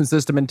propulsion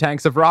system in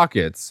tanks of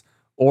rockets,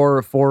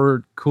 or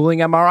for cooling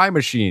MRI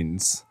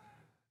machines.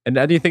 And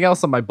anything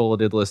else on my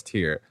bulleted list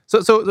here?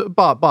 So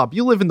Bob,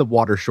 you live in the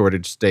water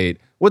shortage state.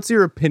 What's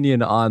your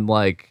opinion on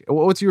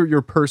what's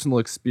your personal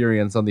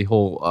experience on the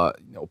whole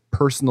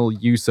personal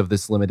use of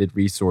this limited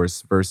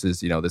resource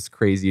versus this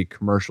crazy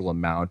commercial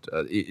amount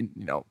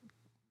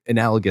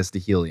analogous to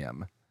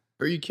helium?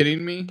 Are you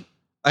kidding me?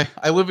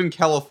 I live in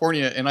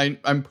California and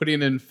I'm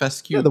putting in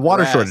fescue. Yeah, the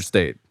water grass. shortage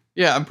state.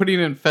 Yeah, I'm putting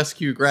in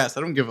fescue grass.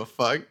 I don't give a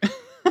fuck.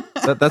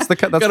 That's the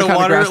kind of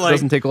grass that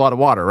doesn't take a lot of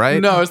water,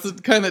 right? No, it's the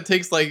kind that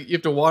takes you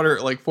have to water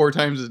it 4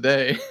 times a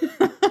day.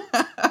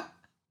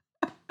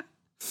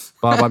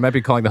 Bob, I might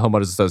be calling the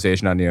homeowners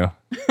association on you.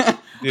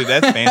 Dude,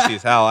 that's fancy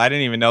as hell. I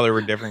didn't even know there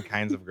were different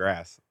kinds of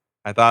grass.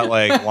 I thought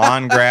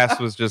lawn grass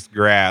was just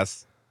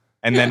grass,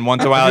 and then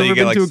once in a while you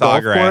get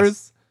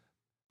sawgrass.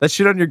 That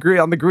shit on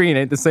the green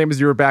ain't the same as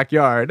your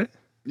backyard.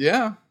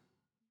 Yeah.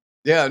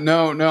 Yeah,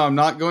 no, I'm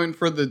not going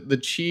for the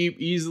cheap,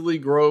 easily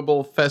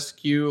growable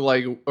fescue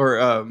or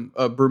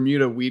a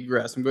Bermuda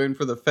wheatgrass. I'm going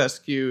for the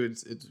fescue.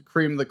 It's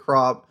cream of the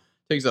crop.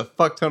 Takes a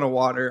fuck ton of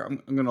water.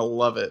 I'm gonna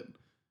love it.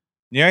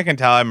 I can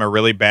tell I'm a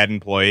really bad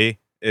employee.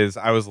 Is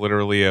I was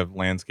literally a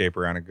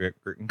landscaper on a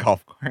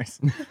golf course.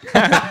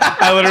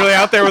 I literally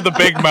out there with a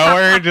big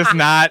mower, just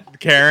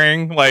not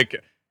caring.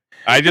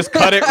 I just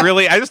cut it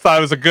really. I just thought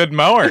it was a good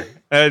mower.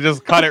 I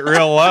just cut it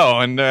real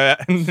low and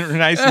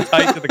nice and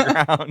tight to the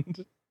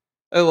ground.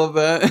 I love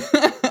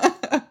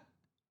that.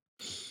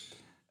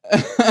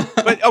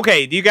 But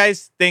okay, do you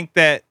guys think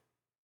that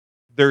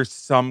there's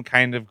some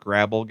kind of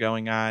grabble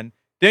going on?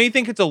 Don't you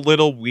think it's a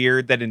little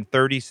weird that in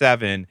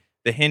 37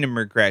 the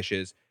Hindenburg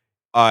crashes?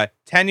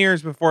 10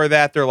 years before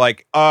that, they're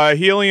like,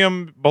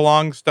 helium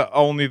belongs to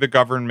only the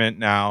government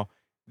now.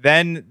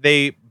 Then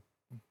they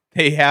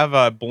have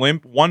a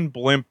blimp. One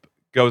blimp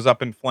goes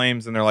up in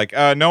flames, and they're like,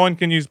 no one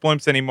can use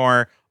blimps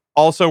anymore.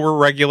 Also, we're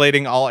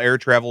regulating all air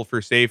travel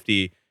for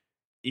safety.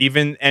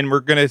 And we're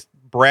going to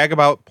brag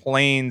about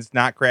planes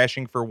not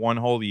crashing for one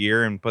whole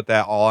year and put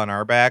that all on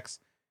our backs.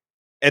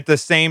 At the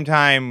same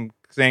time,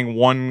 saying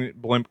one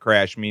blimp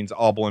crash means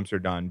all blimps are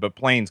done, but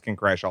planes can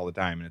crash all the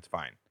time and it's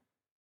fine.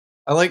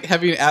 I like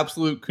having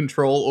absolute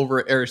control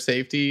over air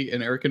safety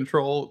and air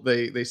control.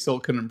 They still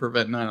couldn't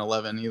prevent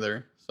 9/11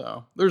 either.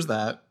 So there's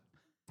that.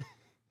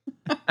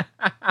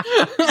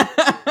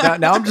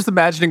 now I'm just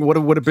imagining what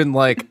it would have been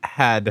like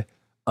had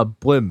a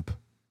blimp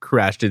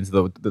crashed into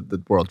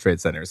the World Trade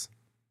Centers.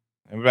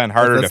 It would have been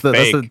harder to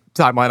fake. That's the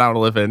timeline I want to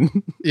live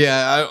in.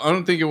 Yeah, I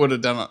don't think it would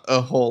have done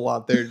a whole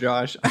lot there,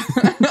 Josh.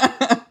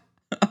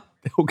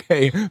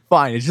 Okay,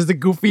 fine. It's just a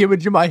goofy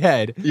image in my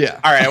head. Yeah.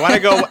 All right,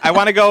 I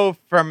want to go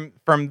from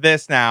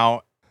this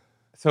now.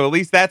 So at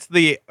least that's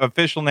the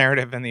official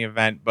narrative in the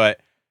event, but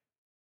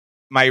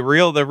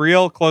the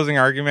real closing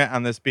argument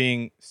on this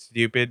being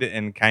stupid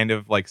and kind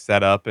of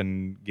set up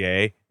and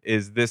gay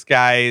is this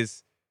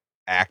guy's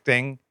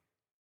acting.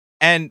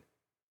 And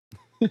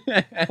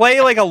play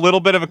a little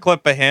bit of a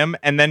clip of him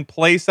and then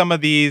play some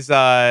of these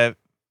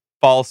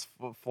false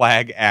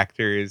flag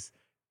actors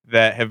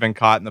that have been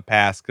caught in the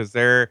past, because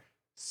they're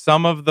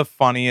some of the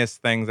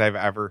funniest things I've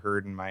ever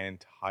heard in my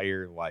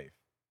entire life.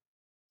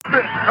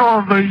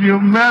 All the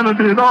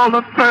humanity and all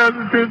the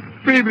presidents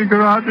speeding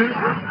around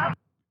it.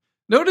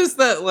 Notice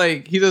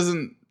that he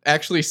doesn't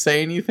actually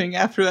say anything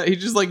after that. He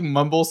just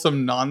mumbles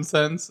some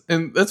nonsense,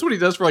 and that's what he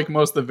does for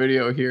most of the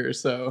video here.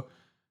 So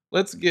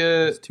let's get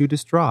It's too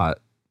distraught.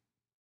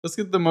 Let's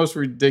get the most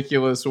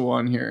ridiculous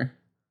one here.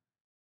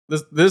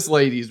 This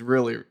lady's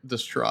really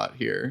distraught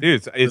here.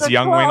 Dude, it's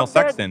young Waynell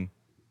Sexton.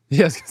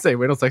 Yeah, I was going to say,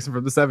 Waynell Sexton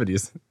from the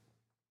 70s.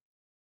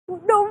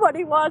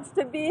 Nobody wants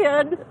to be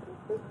in.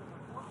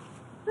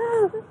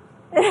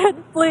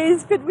 And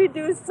please, could we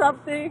do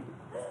something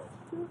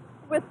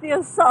with the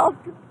assault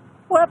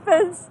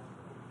weapons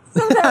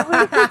so that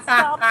we can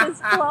stop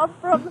this club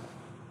from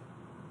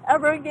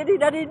ever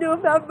getting any new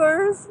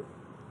members?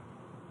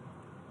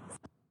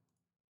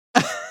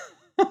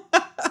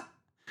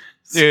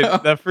 Dude,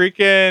 the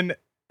freaking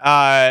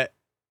I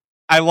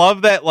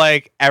love that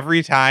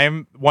every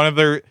time one of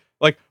their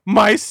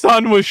my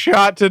son was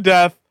shot to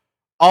death.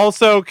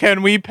 Also,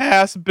 can we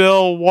pass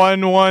Bill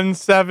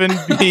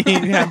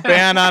 117B,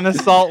 ban on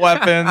assault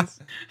weapons?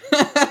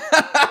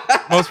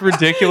 Most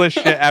ridiculous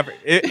shit ever.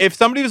 If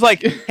somebody was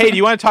like, hey, do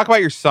you want to talk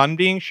about your son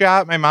being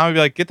shot? My mom would be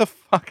like, get the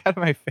fuck out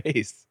of my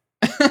face.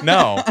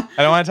 No, I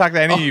don't want to talk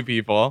to any of you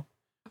people.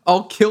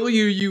 I'll kill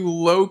you, you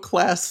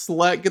low-class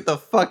slut. Get the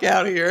fuck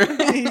out of here.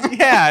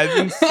 Yeah, it's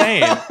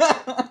insane.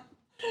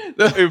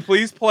 Dude,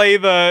 please play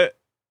the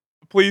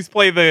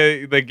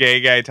gay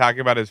guy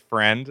talking about his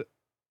friend.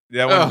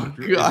 That one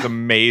is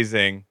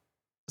amazing.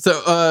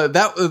 So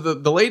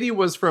the lady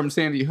was from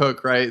Sandy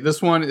Hook, right?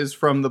 This one is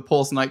from the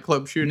Pulse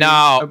nightclub shooting,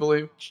 No. I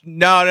believe.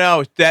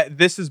 No.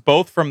 This is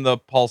both from the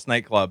Pulse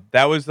nightclub.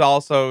 That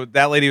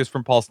lady was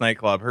from Pulse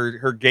nightclub.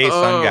 Her gay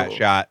son got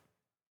shot.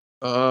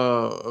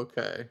 Oh,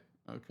 okay.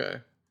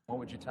 What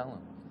would you tell him?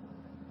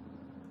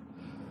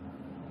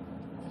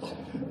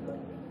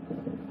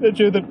 That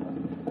you're the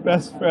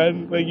best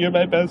friend, you're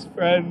my best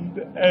friend,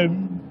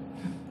 and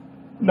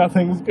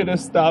nothing's gonna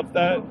stop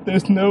that.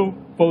 There's no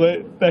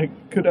bullet that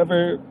could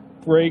ever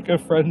break a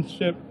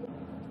friendship.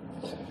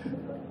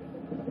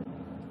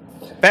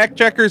 Fact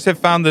checkers have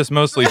found this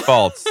mostly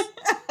false.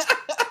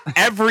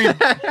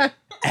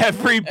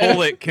 Every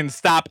bullet can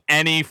stop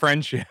any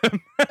friendship.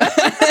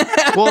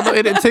 Well, no,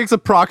 it takes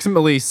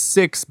approximately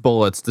 6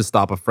 bullets to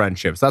stop a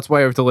friendship. So that's why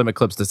I have to limit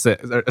clips to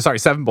 6. Sorry,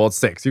 7 bullets,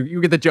 6.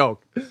 You get the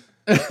joke.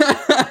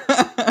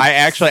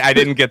 I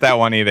didn't get that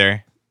one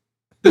either.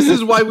 This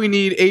is why we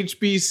need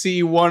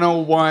HBC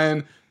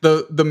 101.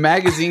 The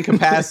magazine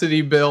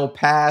capacity bill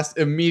passed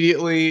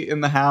immediately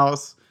in the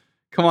House.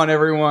 Come on,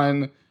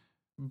 everyone.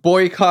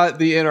 Boycott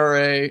the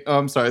NRA. Oh,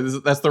 I'm sorry.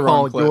 That's the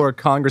wrong clip. Your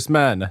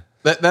congressmen.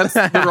 That's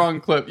the wrong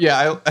clip.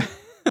 Yeah.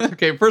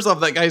 Okay, first off,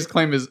 that guy's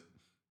claim is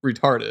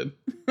retarded.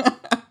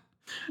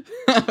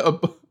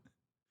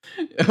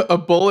 A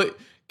bullet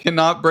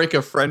cannot break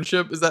a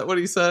friendship. Is that what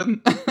he said?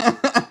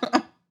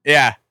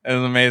 Yeah, it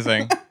was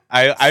amazing.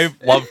 I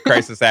love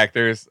crisis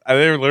actors.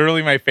 They're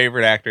literally my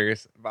favorite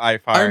actors by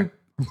far.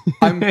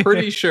 I'm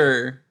pretty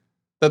sure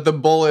that the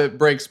bullet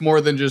breaks more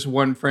than just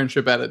one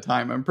friendship at a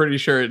time. I'm pretty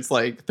sure it's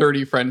like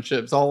 30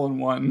 friendships all in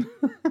one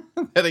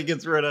that it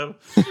gets rid of.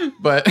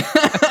 But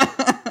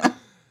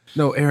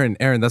No,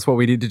 Aaron, that's what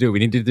we need to do. We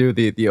need to do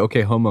the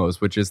OK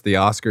Homos, which is the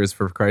Oscars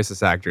for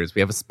crisis actors.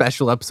 We have a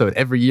special episode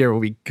every year where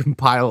we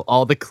compile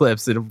all the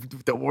clips and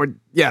the award.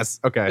 Yes,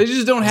 okay. they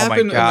just don't my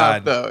happen enough,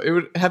 God. though. It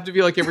would have to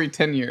be like every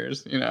 10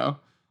 years, you know?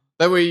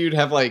 That way you'd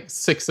have like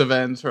 6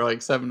 events or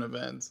like 7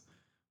 events.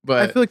 I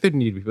But feel like they'd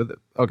need to be.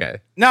 Okay.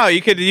 No,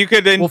 you could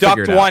figure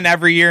induct it out. one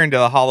every year into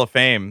the Hall of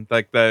Fame,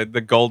 like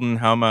the Golden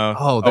Homo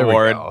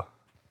Award. we go.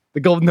 The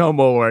Golden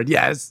Homo Award.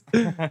 Yes.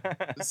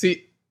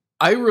 see,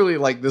 I really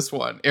like this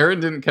one.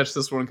 Aaron didn't catch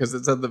this one because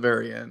it's at the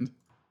very end.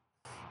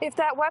 If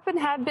that weapon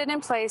had been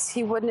in place,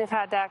 he wouldn't have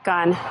had that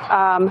gun.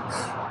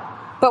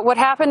 But what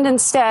happened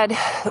instead,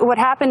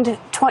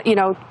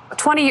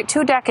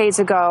 22 decades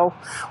ago,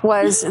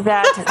 was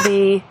that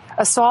the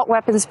assault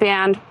weapons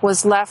ban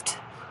was left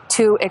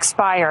to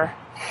expire.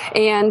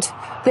 And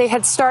they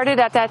had started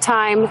at that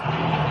time,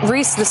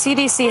 the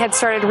CDC had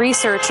started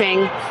researching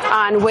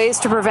on ways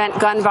to prevent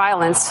gun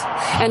violence.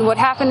 And what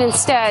happened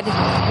instead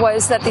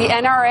was that the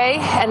NRA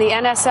and the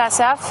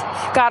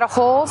NSSF got a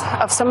hold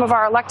of some of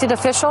our elected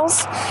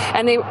officials,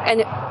 and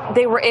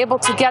they were able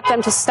to get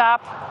them to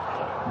stop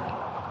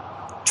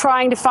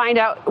trying to find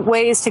out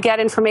ways to get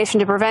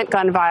information to prevent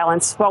gun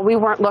violence. While we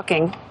weren't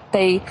looking,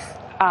 we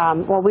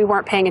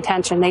weren't paying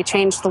attention. They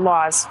changed the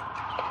laws.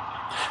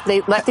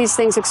 They let these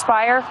things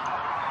expire.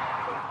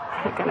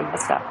 I'm gonna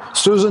mess up.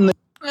 Susan,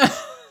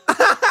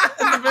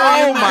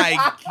 Oh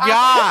my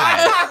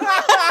God!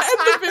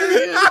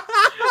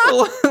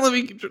 let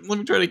me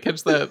try to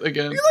catch that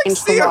again.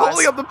 See her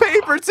holding up the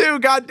paper too.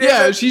 God damn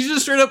Yeah, it. she's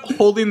just straight up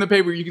holding the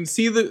paper. You can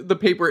see the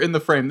paper in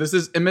the frame. This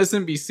is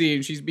MSNBC,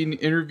 and she's being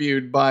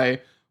interviewed by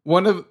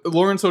one of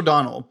Lawrence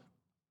O'Donnell.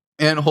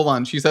 And hold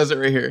on, she says it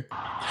right here.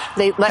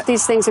 They let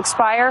these things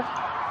expire.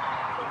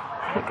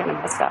 I'm gonna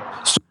mess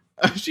up.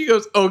 She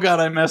goes, "Oh God,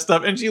 I messed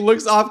up," and she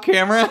looks off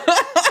camera.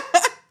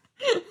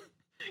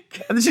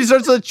 And then she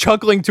starts like,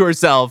 chuckling to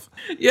herself.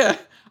 Yeah,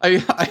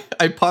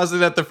 I paused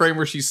it at the frame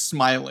where she's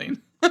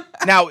smiling.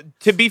 Now,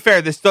 to be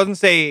fair, this doesn't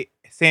say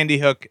Sandy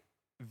Hook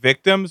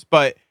victims,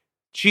 but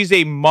she's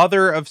a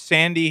mother of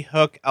Sandy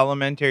Hook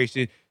elementary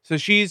student. So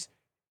she's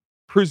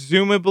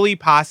presumably,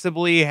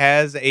 possibly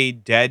has a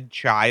dead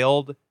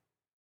child.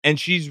 And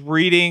she's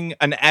reading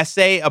an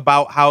essay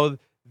about how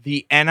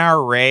the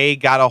NRA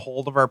got a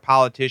hold of our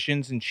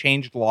politicians and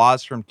changed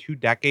laws from 2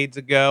 decades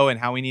ago and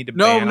how we need to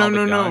ban all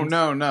the guns.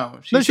 No.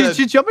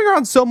 She's jumping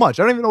around so much.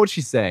 I don't even know what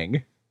she's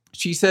saying.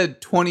 She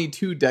said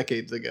 22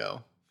 decades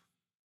ago.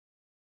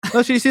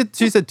 No, she said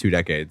 2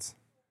 decades.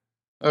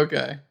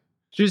 Okay.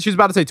 She's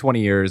about to say 20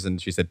 years, and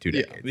she said 2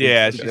 Yeah. decades.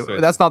 Yeah, she said-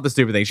 That's not the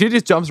stupid thing. She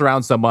just jumps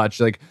around so much.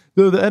 Like,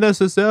 the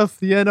NSSF,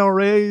 the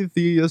NRA,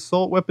 the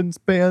assault weapons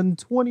ban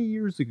 20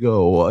 years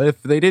ago.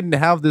 If they didn't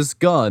have this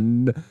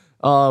gun,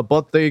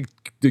 but they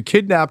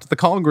kidnapped the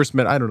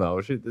congressman. I don't know.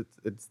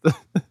 It's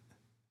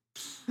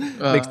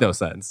makes no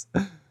sense.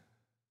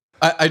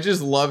 I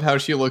just love how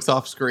she looks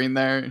off screen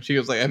there, and she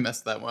goes like, "I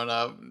messed that one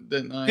up,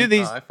 didn't I? Dude,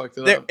 I fucked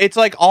it up." it's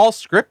like all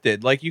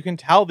scripted. Like you can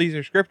tell these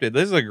are scripted.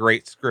 This is a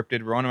great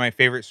scripted, one of my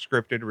favorite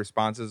scripted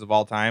responses of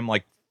all time.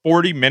 Like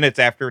 40 minutes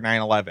after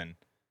 9/11,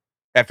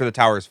 after the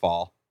towers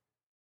fall.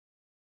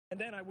 And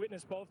then I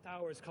witnessed both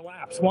towers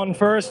collapse, one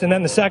first and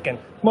then the second,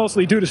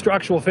 mostly due to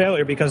structural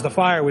failure because the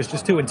fire was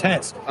just too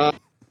intense.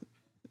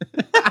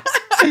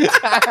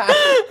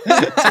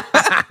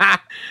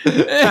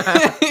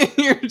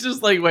 You're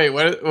just like, wait,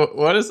 what?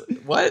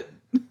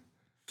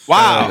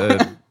 Wow.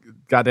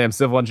 Goddamn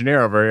civil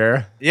engineer over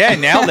here. Yeah,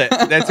 nailed it.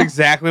 That's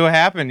exactly what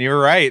happened. You were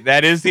right.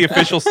 That is the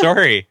official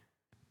story.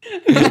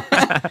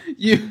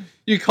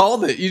 You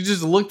called it. You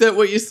just looked at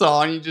what you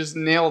saw and you just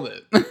nailed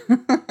it.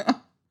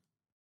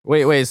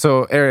 Wait.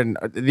 So, Aaron,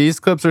 these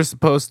clips are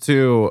supposed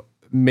to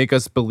make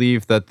us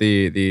believe that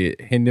the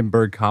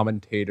Hindenburg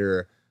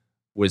commentator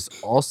was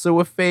also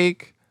a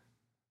fake.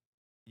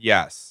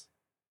 Yes.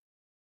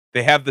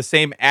 They have the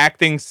same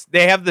acting.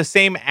 They have the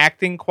same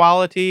acting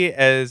quality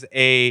as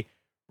a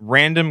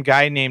random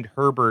guy named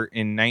Herbert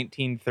in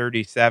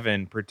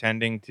 1937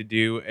 pretending to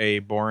do a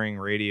boring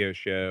radio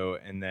show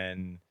and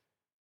then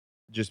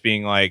just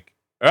being like,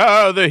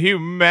 "Oh, the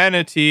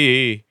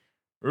humanity."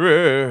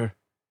 Oh,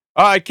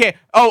 I can't.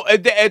 Oh,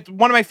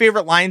 one of my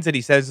favorite lines that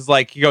he says is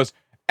like, he goes,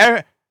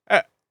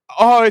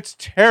 "Oh, it's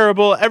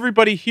terrible.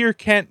 Everybody here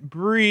can't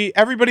breathe.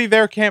 Everybody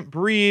there can't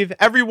breathe.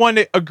 Everyone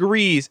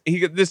agrees." He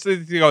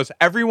goes,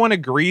 "Everyone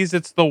agrees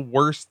it's the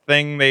worst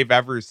thing they've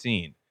ever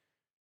seen."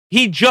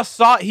 He just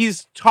saw.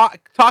 He's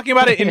talking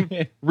about it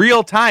in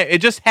real time. It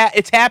just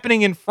it's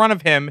happening in front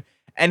of him,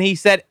 and he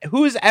said,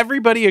 "Who's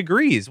everybody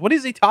agrees?" What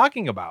is he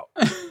talking about?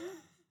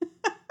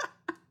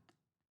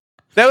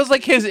 That was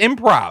like his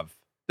improv.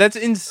 That's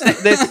insane.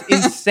 That's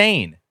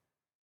insane.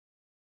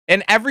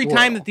 And every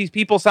time that these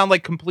people sound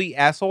like complete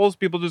assholes,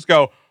 people just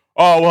go,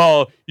 "Oh,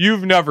 well,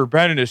 you've never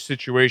been in a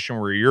situation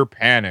where you're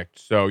panicked,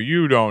 so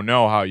you don't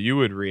know how you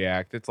would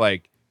react." It's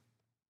like,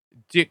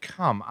 dude,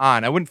 come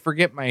on. I wouldn't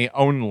forget my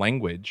own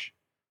language.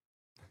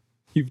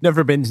 You've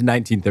never been to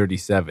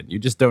 1937. You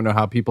just don't know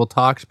how people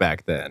talked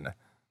back then.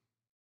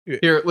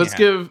 Here, let's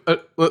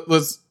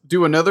let's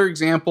do another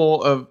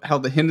example of how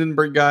the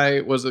Hindenburg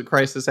guy was a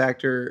crisis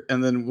actor,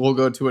 and then we'll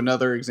go to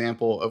another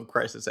example of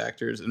crisis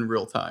actors in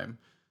real time.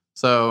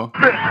 So,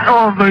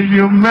 all the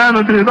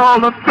humanity and all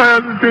the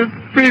presidents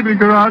feeding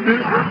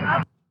garages.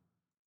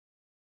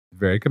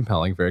 Very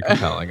compelling, very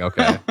compelling.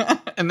 Okay.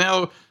 And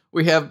now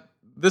we have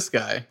this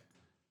guy.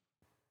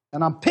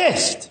 And I'm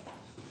pissed.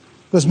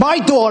 Because my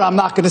daughter I'm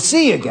not going to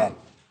see again.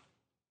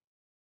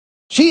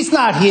 She's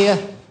not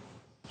here.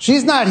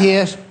 She's not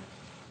here.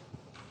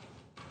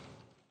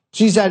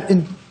 She's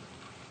in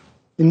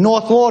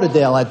North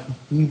Lauderdale at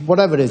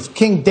whatever it is,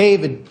 King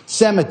David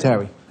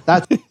Cemetery.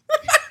 That's...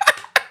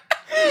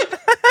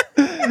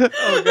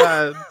 Oh,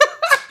 God.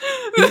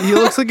 He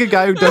looks like a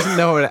guy who doesn't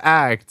know how to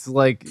act.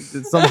 Like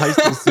some high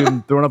school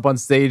student thrown up on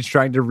stage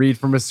trying to read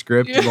from a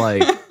script. Yeah.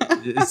 Like,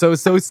 so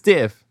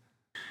stiff.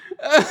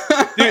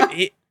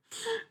 Dude,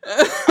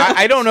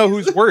 I don't know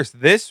who's worse.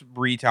 This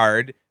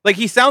retard. Like,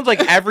 he sounds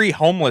like every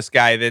homeless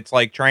guy that's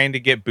like trying to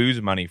get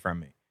booze money from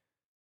me.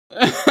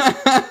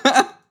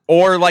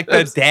 Or like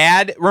the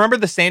dad. Remember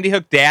the Sandy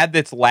Hook dad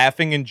that's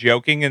laughing and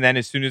joking, and then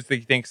as soon as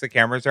he thinks the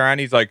cameras are on,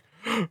 he's like,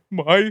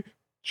 "My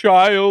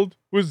child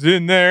was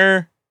in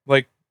there."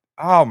 Like,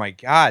 oh my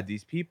God,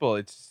 these people,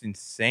 it's just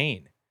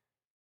insane.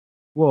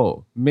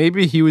 Whoa,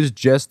 maybe he was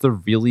just the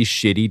really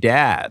shitty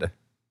dad.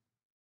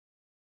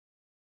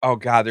 Oh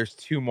God, there's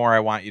two more I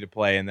want you to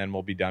play, and then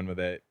we'll be done with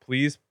it.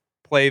 Please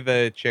play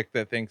the chick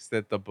that thinks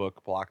that the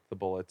book blocked the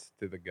bullets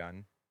to the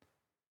gun.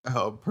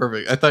 Oh,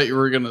 perfect. I thought you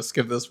were going to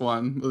skip this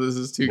one. This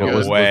is too good.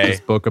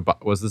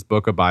 Was this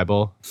book a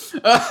Bible?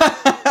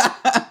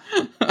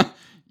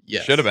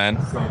 Yes. Should have been.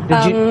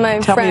 My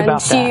friend,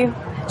 she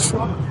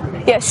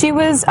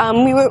was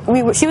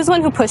she was the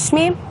one who pushed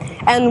me,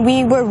 and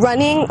we were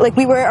running, like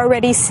we were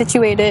already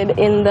situated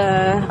in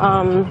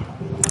the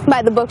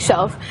by the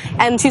bookshelf,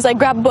 and she's like,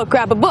 grab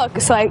a book.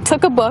 So I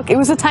took a book. It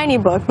was a tiny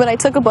book, but I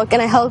took a book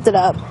and I held it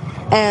up,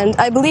 and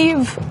I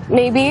believe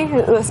maybe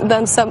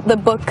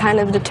the book kind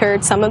of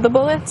deterred some of the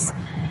bullets,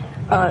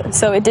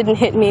 so it didn't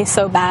hit me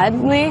so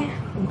badly,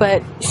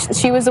 but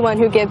she was the one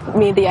who gave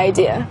me the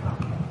idea.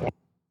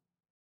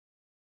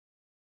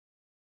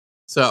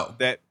 So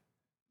that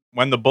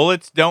when the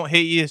bullets don't hit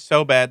you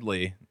so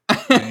badly,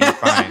 then you're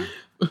fine.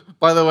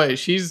 By the way,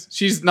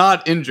 she's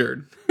not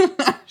injured.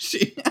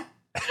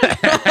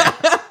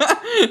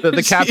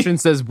 The caption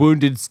says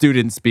 "wounded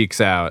student speaks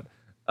out,"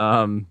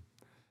 and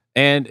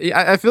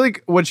I feel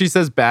like when she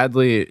says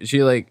badly,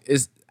 she like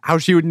is how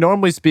she would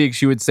normally speak.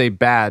 She would say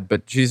bad,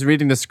 but she's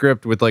reading the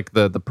script with like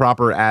the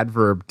proper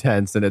adverb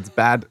tense, and it's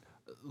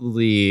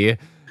badly,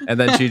 and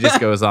then she just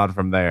goes on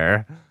from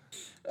there.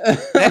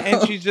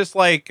 And she's just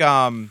like,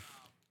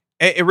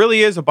 it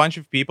really is a bunch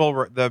of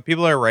people. The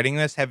people that are writing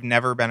this have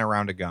never been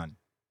around a gun.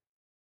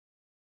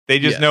 They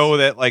just know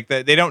that, like,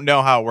 they don't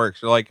know how it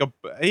works. They're like,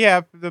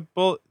 the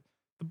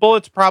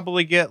bullets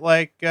probably get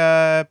like,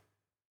 they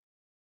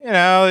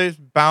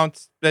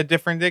bounce they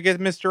get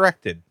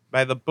misdirected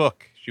by the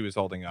book she was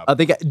holding up.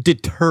 They get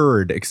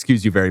deterred.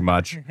 Excuse you very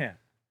much. Yeah.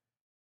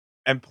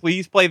 And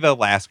please play the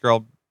last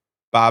girl,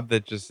 Bob.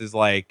 That just is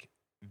like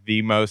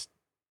the most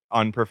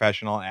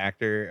unprofessional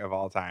actor of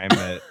all time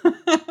that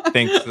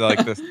thinks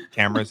like the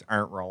cameras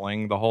aren't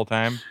rolling the whole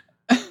time.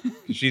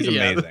 She's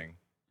amazing.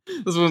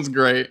 This one's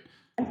great.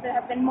 There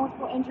have been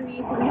multiple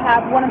injuries. We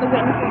have one of the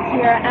witnesses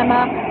here,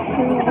 Emma,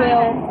 who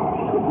will,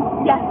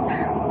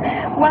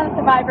 one of the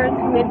survivors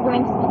who is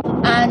willing to speak.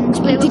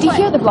 And did you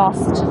hear the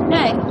blast?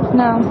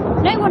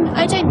 No one.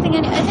 I don't think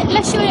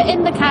unless you were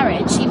in the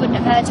carriage, you wouldn't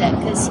have heard it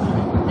because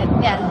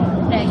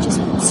just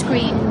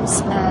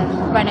screams,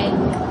 running.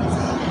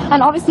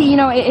 And obviously, it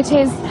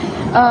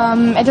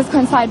does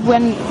coincide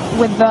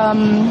with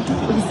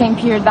the same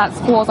period that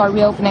schools are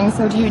reopening.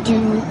 So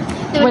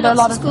there were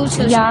lots of school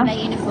children in their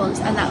uniforms,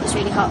 and that was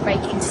really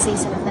heartbreaking to see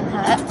some of them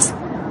hurt.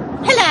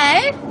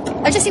 Hello.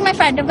 I've just seen my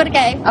friend. I've got to go.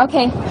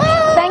 Okay.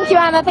 Thank you,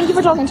 Anna. Thank you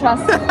for talking to us.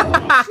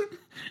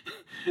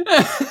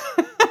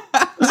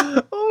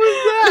 What was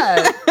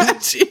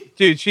that?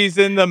 Dude, she's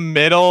in the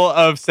middle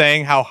of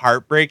saying how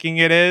heartbreaking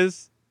it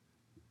is,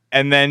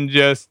 and then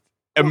just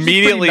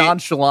immediately She's pretty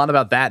nonchalant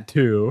about that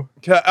too.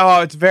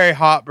 Oh, it's very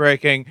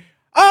heartbreaking.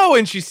 Oh,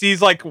 and she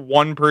sees like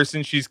one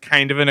person she's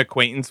kind of an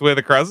acquaintance with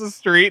across the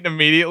street, and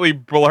immediately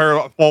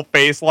her full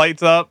face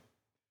lights up.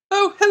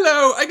 Oh,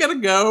 hello, I gotta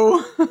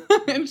go.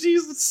 And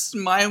she's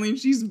smiling,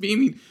 she's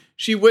beaming.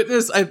 She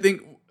witnessed, I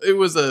think it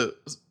was a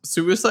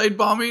suicide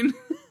bombing.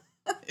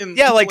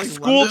 Yeah, like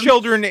school London.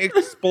 children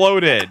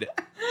exploded,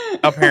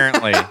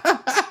 apparently.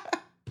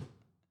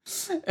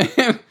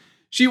 And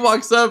she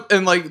walks up,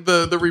 and like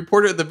the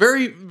reporter at the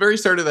very, very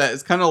start of that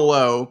is kind of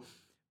low.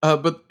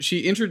 But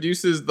she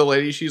introduces the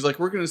lady. She's like,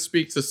 we're going to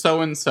speak to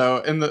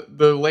so-and-so. And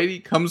the lady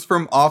comes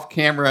from off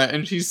camera,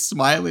 and she's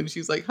smiling.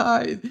 She's like,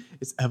 hi,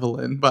 it's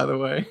Evelyn, by the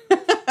way.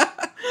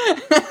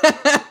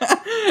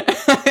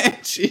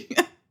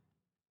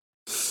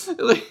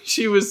 And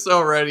she was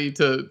so ready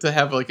to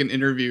have like an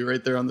interview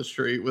right there on the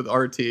street with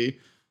RT.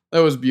 That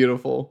was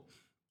beautiful.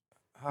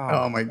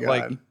 Oh my God.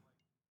 Like,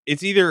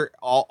 it's either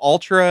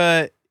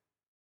ultra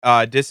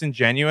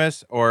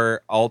disingenuous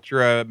or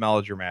ultra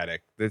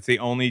melodramatic. That's the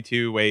only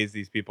two ways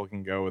these people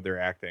can go with their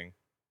acting.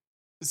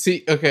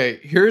 See, okay,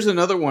 here's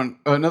another one,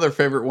 another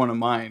favorite one of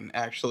mine,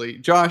 actually.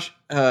 Josh,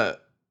 how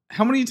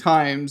many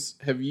times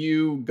have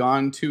you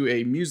gone to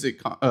a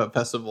music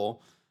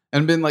festival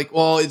and been like,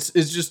 well, it's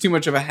just too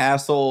much of a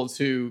hassle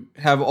to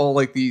have all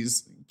like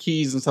these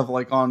keys and stuff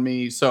like on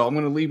me, so I'm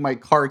going to leave my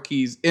car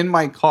keys in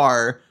my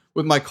car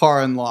with my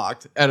car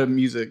unlocked at a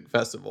music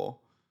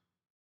festival?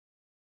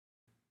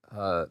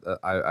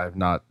 I've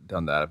not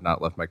done that. I've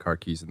not left my car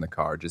keys in the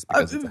car just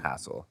because it's a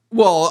hassle.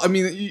 Well, I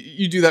mean,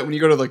 you do that when you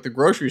go to like the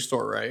grocery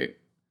store, right?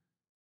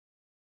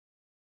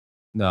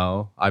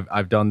 No,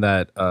 I've done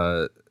that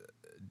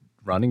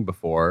running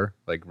before,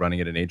 like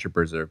running at a nature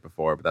preserve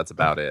before, but that's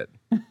about it.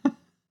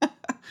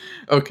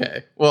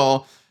 Okay.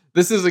 Well,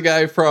 this is a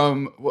guy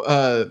from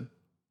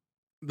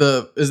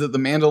is it the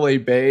Mandalay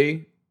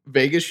Bay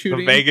Vegas shooting?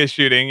 The Vegas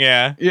shooting,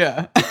 yeah.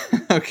 Yeah.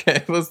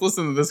 Okay, let's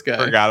listen to this guy.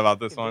 Forgot about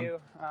this one.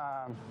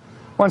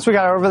 Once we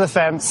got over the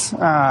fence,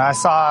 I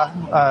saw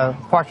a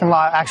parking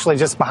lot actually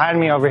just behind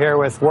me over here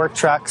with work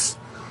trucks.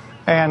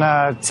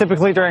 And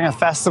typically during a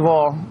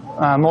festival,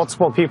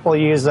 multiple people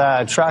use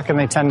a truck and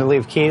they tend to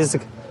leave keys.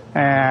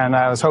 And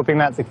I was hoping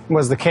that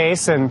was the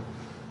case, and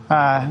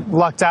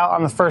lucked out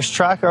on the first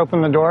truck,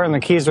 opened the door, and the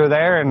keys were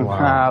there, and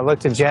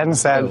looked at Jen and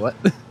said,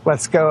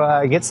 let's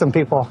go get some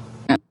people.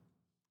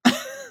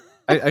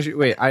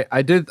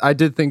 I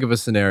did think of a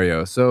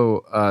scenario.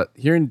 So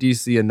here in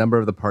DC, a number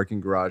of the parking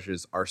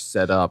garages are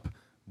set up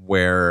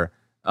where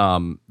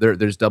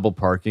there's double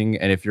parking,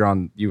 and if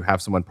you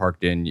have someone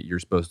parked in, you're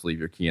supposed to leave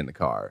your key in the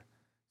car.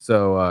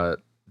 So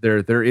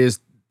there is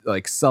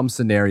like some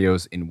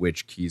scenarios in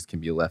which keys can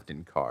be left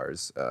in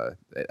cars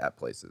at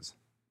places.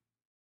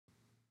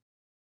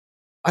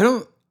 I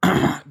don't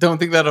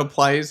think that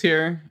applies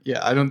here. Yeah,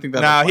 I don't think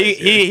that. No, applies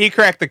he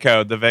cracked the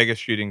code. The Vegas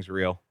shooting's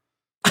real.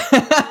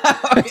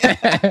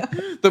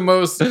 The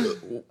most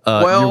you're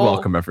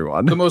welcome,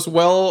 everyone. The most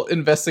well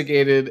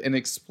investigated and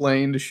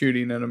explained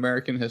shooting in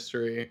American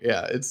history.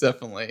 Yeah, it's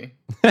definitely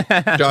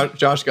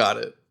Josh got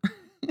it.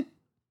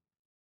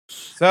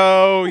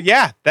 So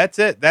yeah, that's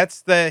it.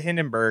 That's the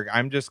Hindenburg.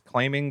 I'm just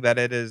claiming that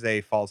it is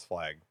a false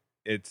flag.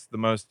 It's the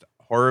most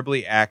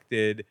horribly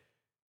acted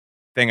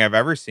thing I've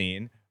ever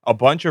seen. A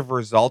bunch of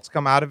results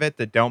come out of it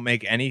that don't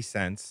make any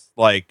sense.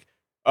 Like,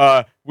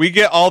 we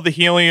get all the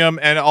helium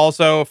and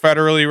also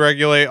federally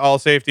regulate all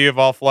safety of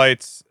all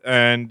flights.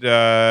 And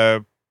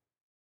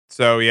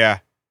so, yeah,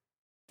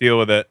 deal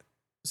with it.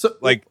 So,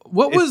 like,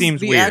 what was the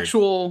weird.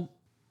 actual?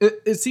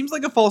 It seems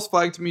like a false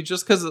flag to me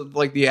just because of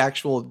like the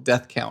actual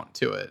death count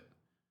to it,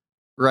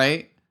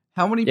 right?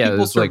 How many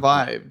people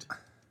survived?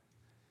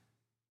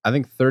 I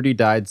think 30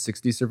 died,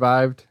 60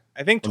 survived.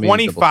 I think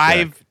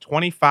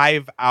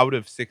 25 out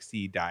of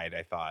 60 died,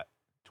 I thought.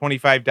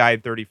 25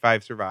 died,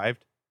 35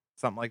 survived.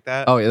 Something like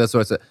that. Oh, yeah, that's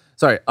what I said.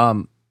 Sorry.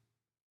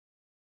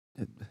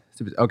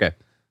 Okay.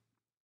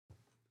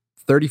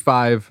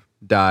 35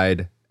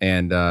 died,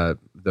 and the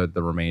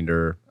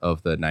remainder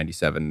of the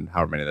 97,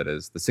 however many that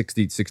is, the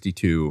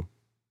 62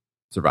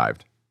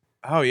 survived.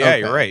 Oh, yeah,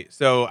 You're right.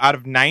 So out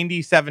of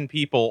 97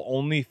 people,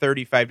 only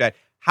 35 died.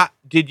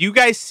 Did you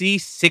guys see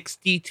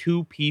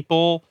 62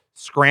 people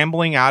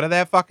scrambling out of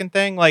that fucking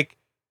thing? Like,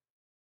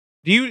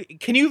 can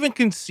you even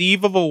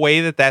conceive of a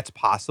way that that's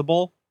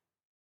possible?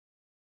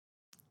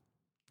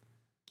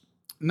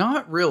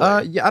 Not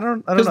really. Yeah, I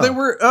don't know. Because they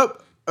were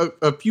up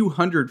a few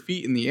hundred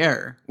feet in the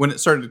air when it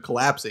started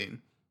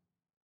collapsing.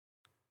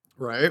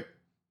 Right?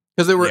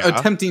 Because they were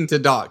attempting to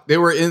dock. They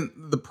were in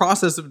the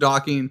process of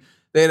docking.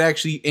 They had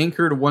actually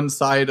anchored one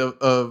side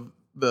of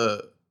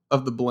the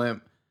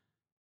blimp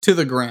to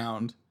the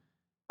ground.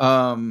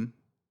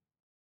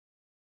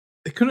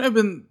 It couldn't have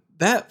been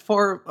that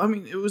far. I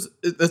mean,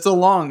 it's a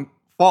long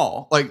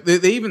fall. Like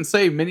they even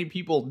say many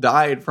people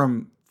died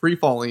from free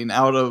falling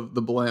out of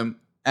the blimp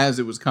as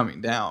it was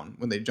coming down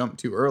when they jumped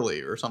too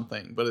early or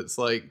something. But it's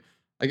like,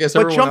 I guess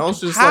But everyone jumped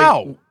else just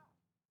how? like,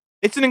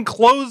 It's an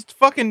enclosed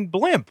fucking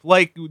blimp.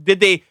 Like, did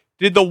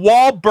the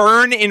wall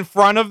burn in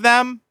front of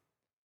them,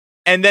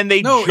 and then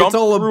they No, jumped it's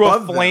all through a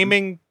above them.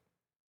 flaming?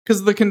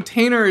 because the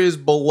container is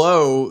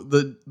below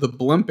the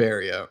blimp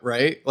area,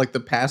 right? Like the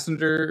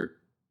passenger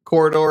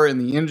corridor and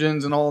the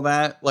engines and all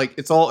that. Like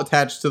it's all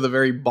attached to the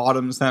very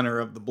bottom center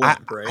of the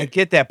blimp, right? I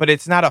get that, but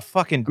it's not a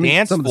fucking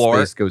dance some floor.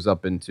 of the space goes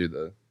up into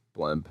the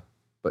blimp,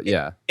 but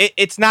yeah.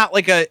 It's not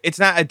like it's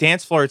not a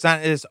dance floor. It's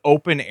not this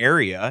open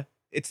area.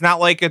 It's not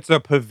like it's a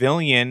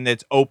pavilion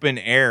that's open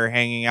air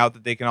hanging out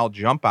that they can all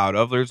jump out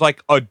of. There's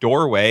like a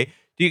doorway.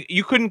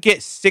 You couldn't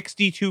get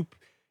 62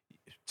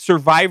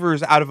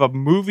 survivors out of a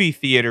movie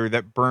theater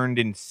that burned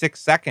in 6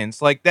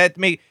 seconds. Like that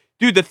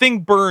dude, the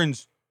thing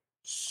burns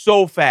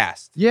so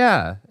fast.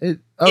 Yeah.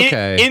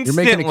 Okay. You're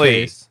making a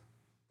case.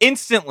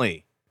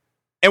 Instantly.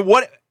 And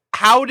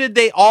how did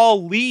they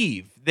all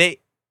leave?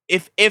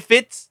 If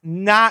it's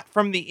not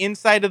from the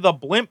inside of the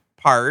blimp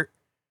part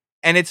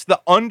and it's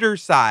the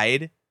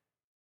underside,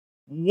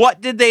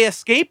 what did they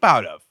escape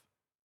out of?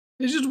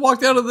 They just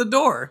walked out of the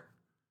door.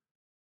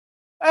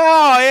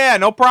 Oh yeah,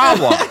 no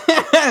problem.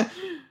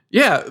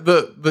 Yeah,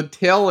 the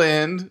tail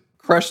end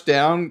crushed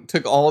down,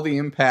 took all the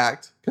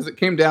impact because it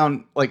came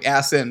down like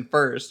ass in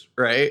first,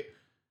 right?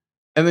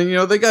 And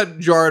then they got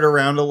jarred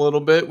around a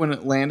little bit when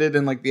it landed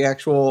in like the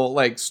actual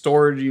like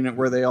storage unit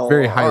where they all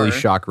Very highly are.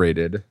 shock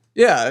rated.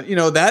 Yeah,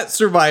 that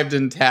survived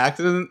intact,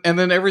 and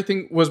then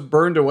everything was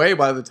burned away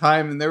by the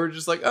time, and they were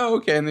just like, oh,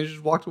 okay, and they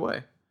just walked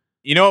away.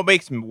 You know what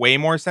makes way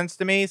more sense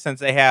to me?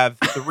 Since they have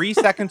 3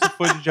 seconds of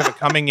footage of it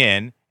coming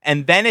in,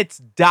 and then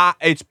it's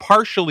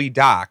partially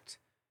docked,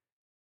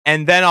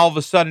 and then all of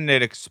a sudden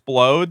it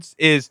explodes,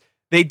 is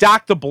they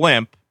docked the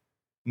blimp.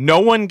 No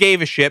one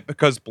gave a shit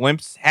because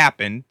blimps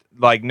happened.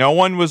 Like, no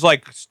one was,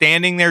 like,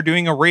 standing there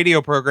doing a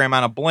radio program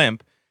on a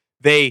blimp.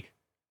 They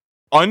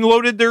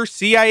unloaded their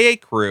CIA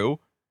crew.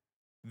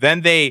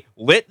 Then they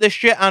lit the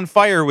shit on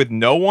fire with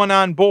no one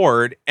on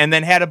board, and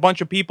then had a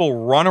bunch of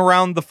people run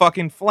around the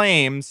fucking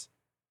flames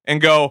and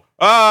go,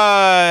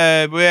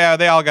 yeah,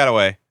 they all got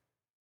away.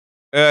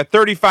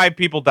 35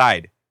 people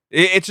died.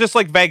 It's just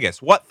like Vegas.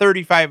 What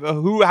 35?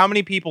 How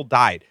many people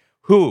died?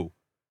 Who?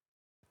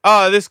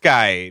 Oh, this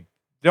guy.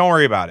 Don't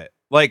worry about it.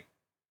 Like,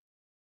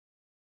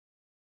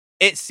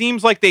 it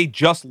seems like they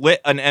just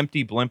lit an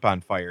empty blimp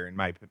on fire, in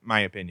my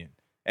opinion,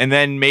 and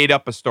then made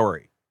up a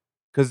story,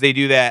 because they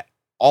do that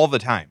all the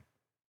time.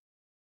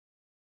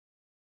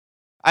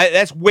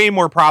 That's way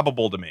more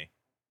probable to me.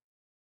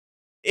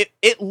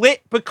 It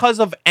lit because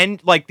of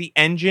the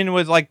engine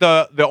was like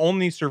the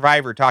only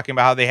survivor talking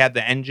about how they had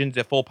the engines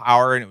at full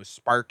power and it was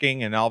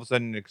sparking and all of a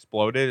sudden it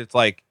exploded. It's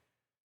like,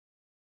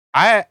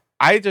 I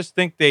just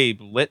think they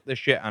lit the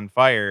shit on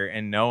fire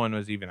and no one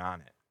was even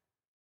on it.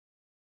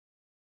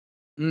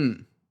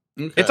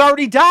 Okay. It's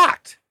already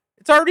docked.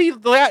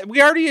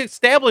 We already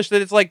established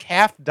that it's like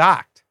half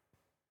docked.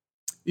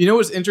 You know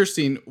what's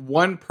interesting?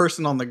 One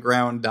person on the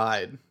ground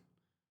died.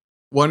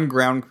 One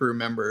ground crew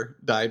member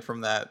died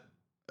from that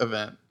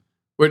event,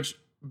 which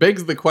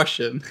begs the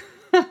question: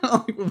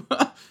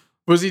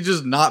 was he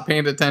just not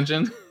paying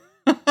attention?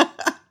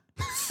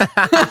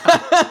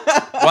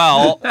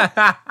 Well,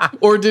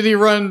 or did he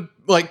run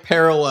like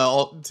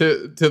parallel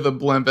to the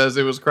blimp as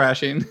it was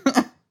crashing?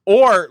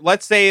 Or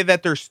let's say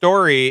that their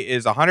story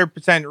is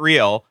 100%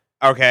 real.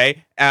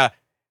 Okay.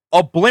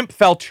 A blimp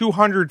fell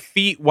 200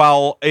 feet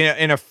while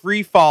in a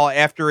free fall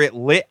after it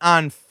lit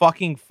on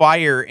fucking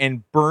fire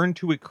and burned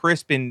to a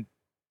crisp in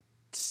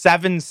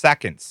 7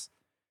 seconds.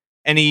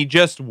 And he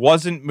just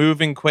wasn't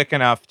moving quick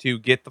enough to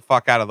get the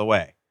fuck out of the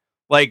way.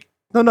 Like,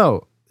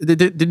 No.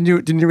 Didn't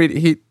you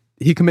read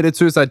he committed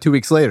suicide 2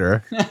 weeks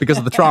later because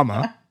of the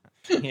trauma?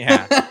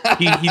 yeah.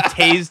 He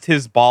tased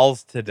his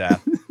balls to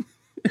death.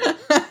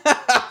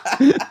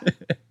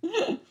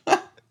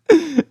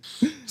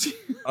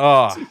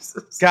 Oh,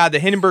 Jesus. God, the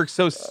Hindenburg's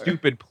so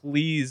stupid.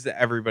 Please,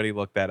 everybody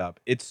look that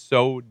up. It's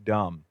so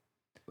dumb.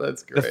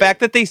 That's great. The fact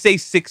that they say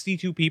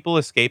 62 people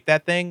escaped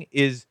that thing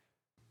is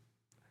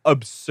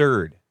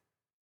absurd.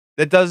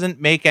 That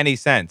doesn't make any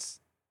sense.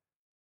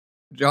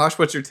 Josh,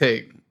 what's your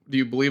take? Do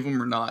you believe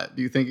him or not?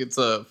 Do you think it's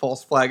a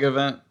false flag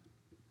event?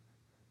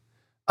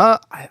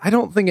 I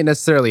don't think it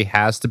necessarily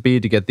has to be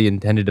to get the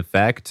intended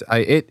effect.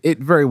 It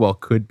very well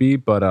could be,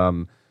 but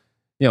to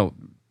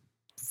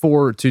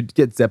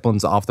get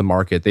Zeppelins off the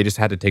market, they just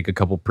had to take a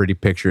couple pretty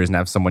pictures and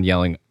have someone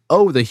yelling,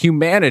 "Oh, the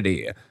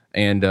humanity!"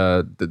 And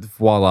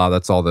voila,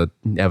 that's all the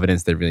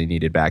evidence they really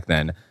needed back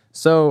then.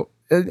 So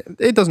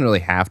it doesn't really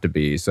have to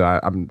be. So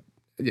I'm,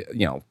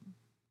 for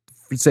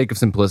the sake of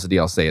simplicity,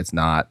 I'll say it's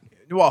not.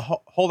 Well,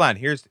 hold on.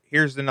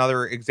 Here's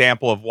another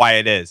example of why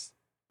it is.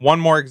 One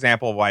more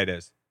example of why it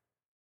is.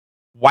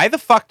 Why the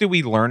fuck do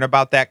we learn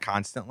about that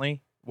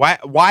constantly?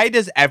 Why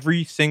does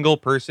every single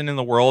person in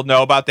the world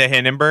know about the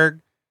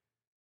Hindenburg?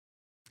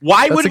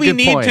 Why That's would a we good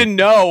need point. to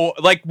know?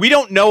 Like, we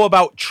don't know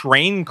about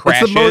train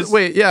crashes.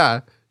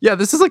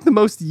 This is like the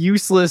most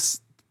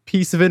useless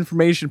piece of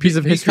information, piece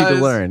of history to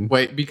learn.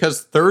 Wait,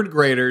 because third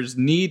graders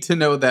need to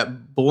know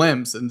that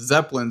blimps and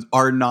zeppelins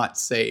are not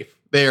safe.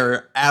 They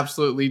are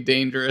absolutely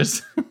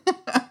dangerous.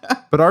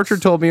 But Archer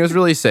told me it was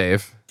really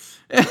safe.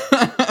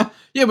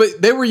 Yeah,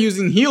 but they were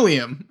using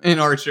helium in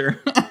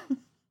Archer.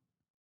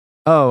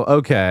 Oh,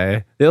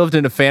 okay. They lived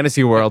in a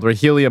fantasy world where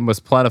helium was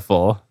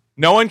plentiful.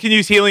 No one can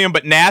use helium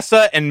but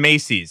NASA and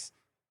Macy's.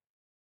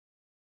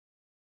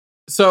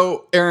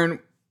 So, Aaron,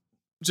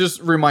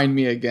 just remind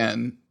me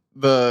again.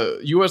 The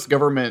U.S.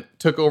 government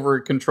took over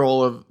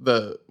control of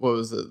the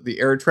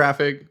air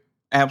traffic,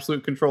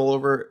 absolute control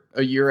over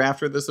a year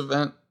after this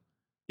event.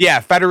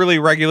 Yeah,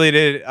 federally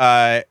regulated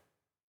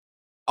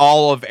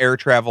all of air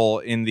travel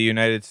in the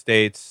United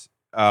States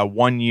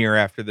 1 year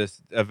after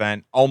this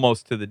event,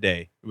 almost to the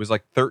day. It was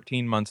like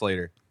 13 months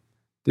later.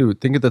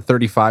 Dude, think of the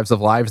 35s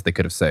of lives they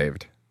could have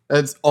saved.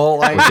 That's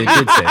all I they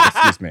did save,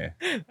 excuse me.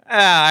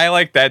 I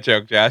like that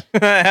joke, Josh.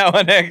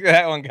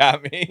 that one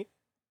got me.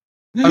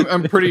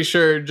 I'm pretty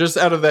sure, just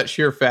out of that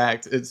sheer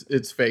fact,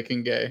 it's fake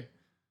and gay.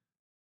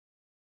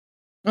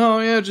 Oh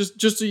yeah,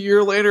 just a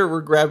year later,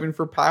 we're grabbing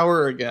for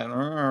power again.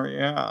 Oh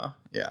yeah.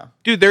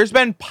 Dude, there's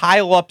been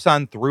pileups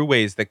on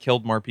throughways that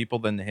killed more people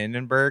than the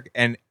Hindenburg,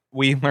 and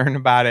we learn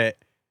about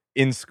it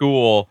in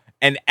school,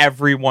 and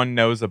everyone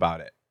knows about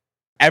it.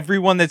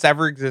 Everyone that's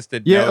ever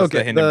existed knows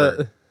the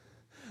Hindenburg.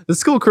 The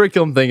school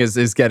curriculum thing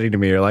is getting to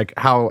me, or like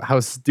how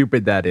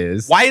stupid that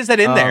is. Why is that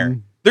in there?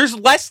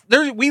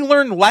 We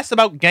learned less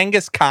about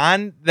Genghis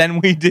Khan than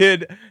we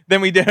did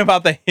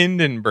about the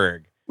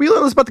Hindenburg. We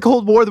learned less about the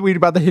Cold War than we did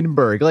about the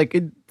Hindenburg.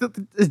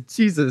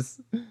 Jesus.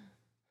 You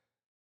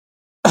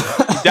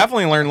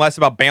definitely learned less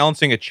about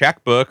balancing a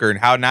checkbook or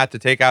how not to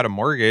take out a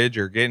mortgage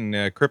or getting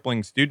a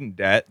crippling student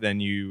debt than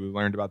you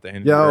learned about the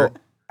Hindenburg.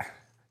 Yo,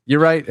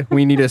 you're right.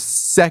 We need a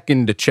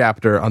second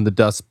chapter on the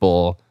Dust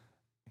Bowl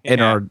in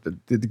our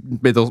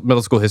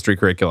middle school history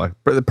curricula.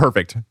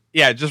 Perfect.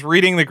 Yeah, just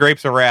reading The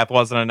Grapes of Wrath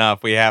wasn't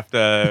enough. We have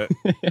to...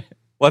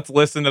 Let's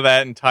listen to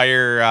that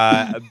entire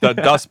the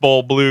Dust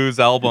Bowl Blues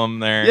album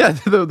there. Yeah,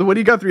 the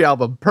Woody Guthrie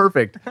album.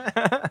 Perfect. Do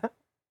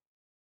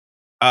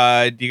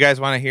you guys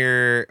want to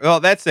hear... Well,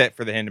 that's it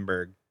for the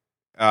Hindenburg.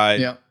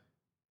 Yeah.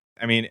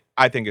 I mean,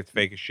 I think it's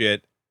fake as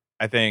shit.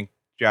 I think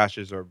Josh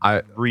is a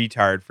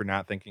retard for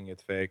not thinking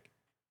it's fake.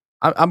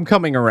 I'm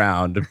coming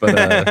around, but...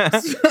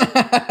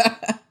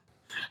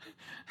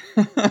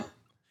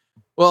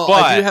 Well,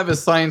 I do have a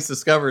Science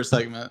Discover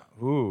segment.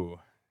 Ooh,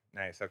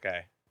 nice.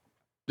 Okay.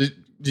 Did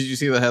you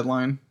see the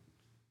headline?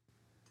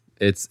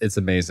 It's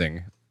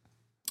amazing.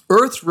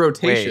 Earth's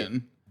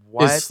rotation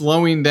is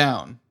slowing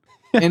down.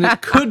 And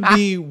it could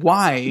be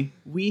why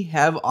we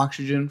have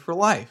oxygen for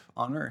life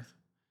on Earth.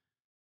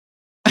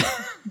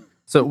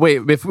 So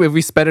wait, if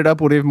we sped it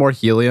up, would we have more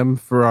helium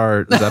for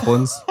our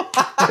Zeppelins?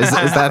 is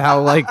that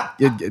how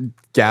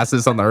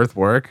gases on the Earth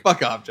work?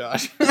 Fuck off,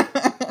 Josh.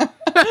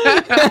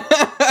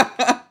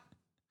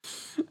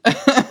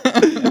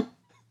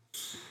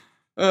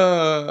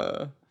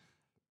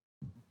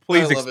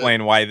 Please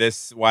explain why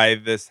this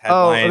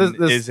headline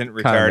isn't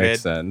retarded.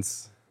 Makes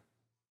sense.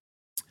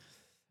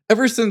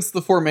 Ever since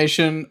the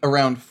formation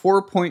around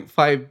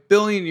 4.5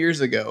 billion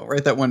years ago,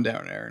 write that one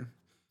down, Aaron.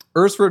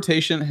 Earth's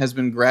rotation has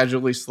been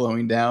gradually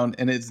slowing down,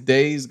 and its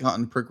days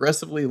gotten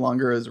progressively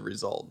longer as a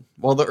result.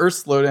 While the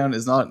Earth's slowdown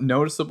is not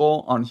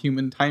noticeable on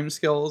human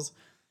timescales,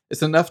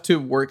 it's enough to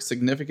work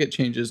significant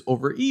changes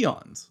over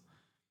eons.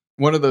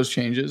 One of those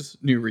changes,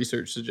 new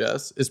research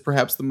suggests, is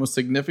perhaps the most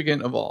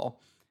significant of all,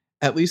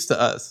 at least to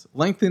us.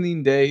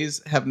 Lengthening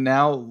days have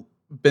now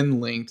been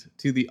linked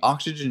to the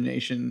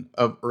oxygenation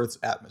of Earth's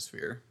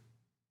atmosphere.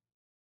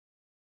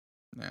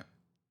 Yeah,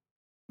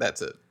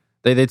 that's it.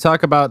 They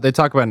talk about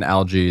an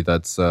algae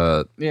that's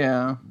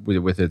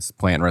with its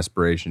plant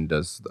respiration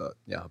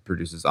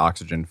produces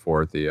oxygen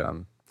for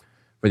the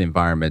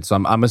environment. So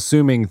I'm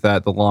assuming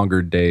that the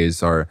longer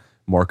days are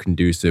more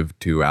conducive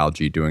to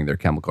algae doing their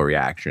chemical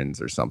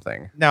reactions or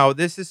something. No,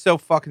 this is so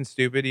fucking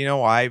stupid. You know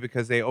why?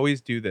 Because they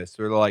always do this.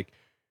 They're like,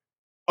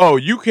 oh,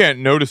 you can't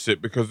notice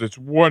it because it's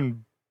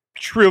 1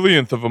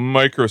 trillionth of a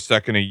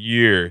microsecond a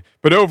year,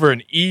 but over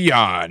an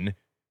eon,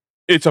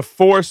 it's a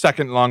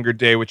 4-second longer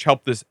day, which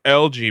helped this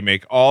algae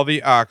make all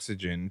the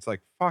oxygen. It's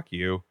like, fuck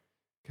you.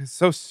 It's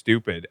so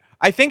stupid.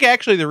 I think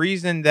actually the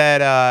reason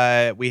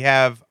that we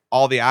have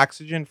all the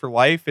oxygen for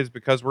life is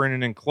because we're in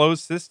an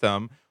enclosed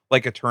system,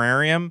 like a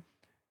terrarium,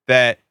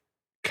 that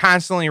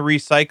constantly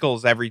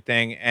recycles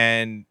everything,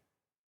 and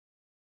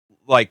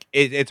like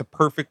it's a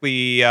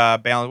perfectly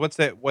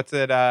balanced. What's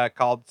it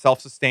called?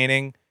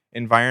 Self-sustaining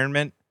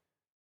environment.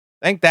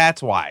 I think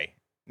that's why,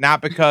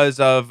 not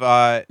because of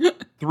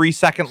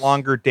 3-second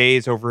longer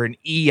days over an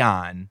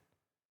eon.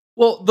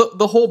 Well,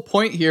 the whole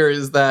point here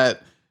is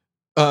that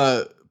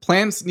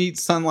plants need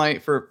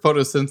sunlight for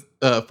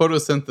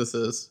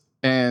photosynthesis,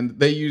 and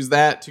they use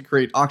that to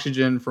create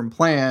oxygen from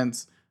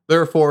plants.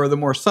 Therefore, the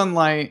more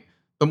sunlight,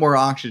 the more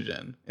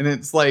oxygen. And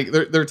it's like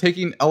they're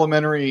taking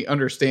elementary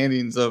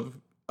understandings of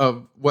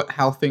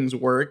how things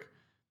work,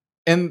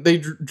 and they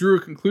drew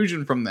a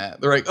conclusion from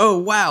that. They're like, oh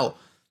wow,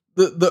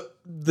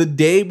 the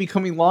day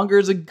becoming longer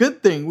is a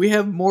good thing. We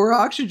have more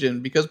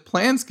oxygen because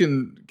plants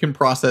can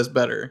process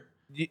better.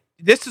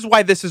 This is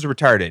why this is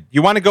retarded.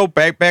 You want to go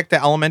back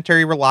to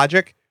elementary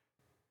logic?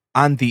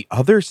 On the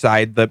other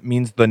side, that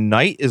means the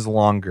night is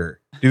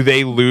longer. Do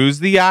they lose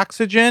the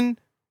oxygen?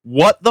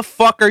 What the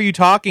fuck are you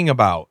talking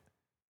about?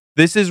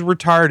 This is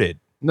retarded.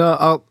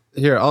 No,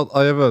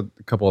 I have a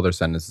couple other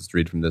sentences to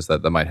read from this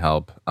that might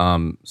help.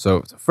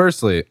 So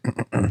firstly,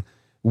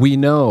 we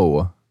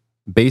know,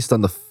 based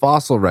on the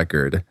fossil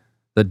record,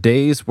 the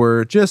days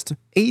were just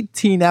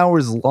 18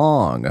 hours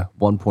long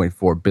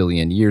 1.4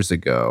 billion years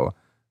ago.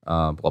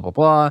 Blah, blah,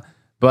 blah.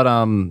 But,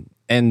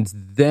 and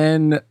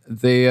then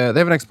they have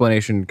an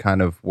explanation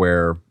kind of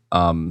where,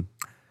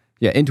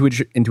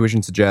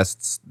 intuition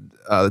suggests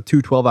 2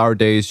 12-hour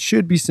days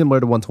should be similar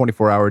to 1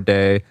 24-hour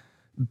day,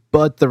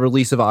 but the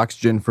release of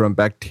oxygen from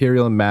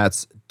bacterial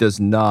mats does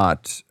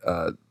not,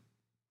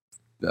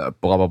 blah,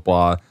 blah,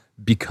 blah,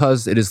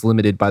 because it is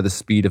limited by the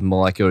speed of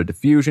molecular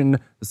diffusion.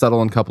 The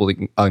subtle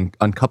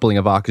uncoupling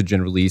of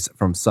oxygen release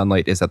from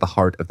sunlight is at the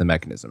heart of the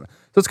mechanism.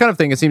 So it's kind of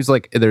thing. It seems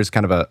like there's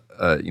kind of a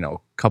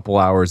couple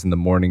hours in the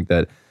morning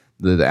that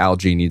the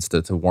algae needs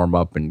to warm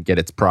up and get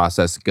its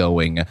process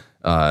going,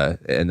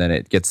 and then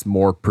it gets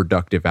more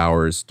productive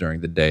hours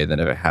during the day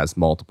than if it has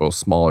multiple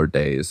smaller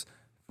days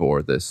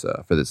for this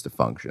to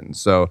function.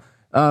 So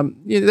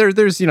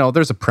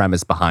there's a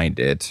premise behind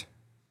it.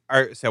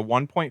 All right, so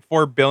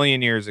 1.4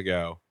 billion years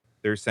ago,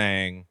 they're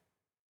saying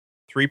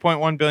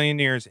 3.1 billion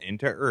years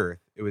into Earth,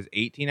 it was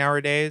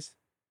 18-hour days.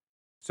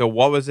 So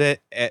what was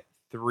it at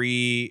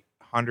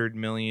 300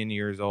 million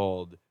years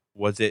old?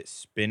 Was it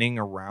spinning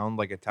around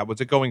like a top?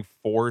 Was it going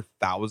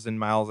 4,000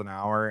 miles an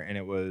hour and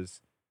it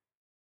was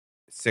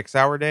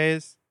 6-hour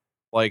days?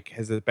 Like,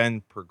 has it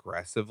been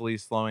progressively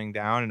slowing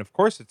down? And of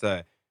course, it's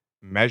a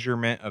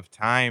measurement of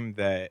time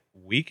that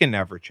we can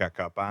never check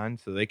up on,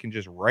 so they can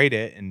just write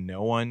it and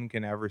no one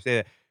can ever say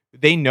that.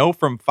 They know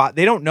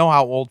they don't know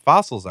how old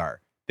fossils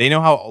are. They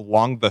know how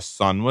long the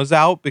sun was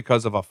out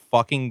because of a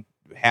fucking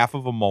half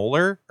of a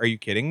molar. Are you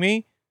kidding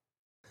me?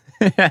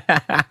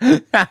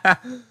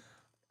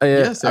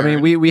 Yes, I mean,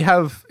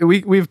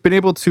 we've been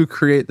able to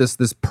create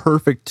this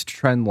perfect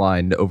trend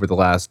line over the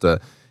last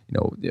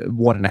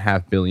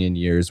 1.5 billion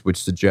years,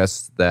 which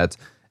suggests that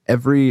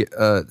every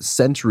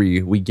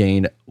century we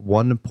gain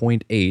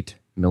 1.8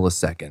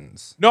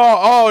 milliseconds.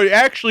 No,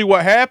 actually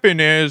what happened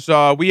is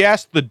we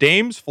asked the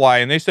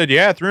Damesfly and they said,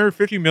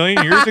 350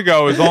 million years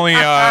ago is only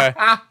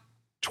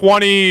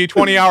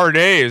 20-hour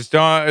days.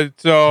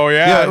 So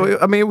yeah.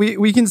 I mean,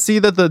 we can see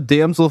that the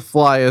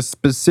damselfly is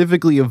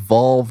specifically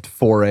evolved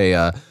for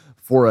a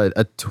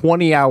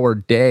 20-hour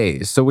day.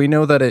 So we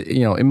know that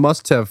it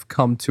must have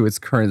come to its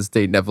current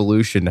state in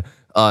evolution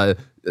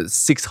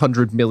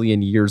 600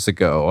 million years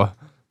ago.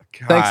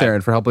 God. Thanks,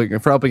 Aaron, for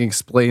helping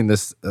explain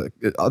this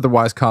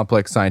otherwise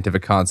complex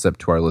scientific concept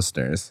to our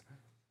listeners.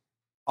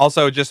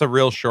 Also, just a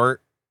real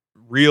short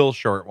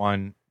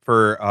one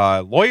for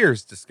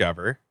lawyers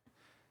discover.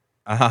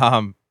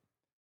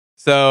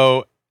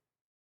 So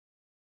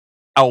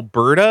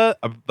Alberta,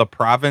 the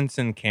province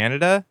in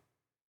Canada,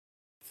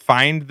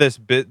 find this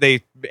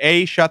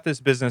they shut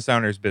this business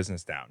owner's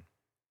business down.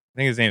 I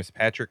think his name is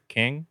Patrick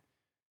King,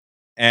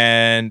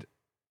 and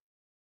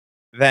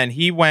then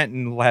he went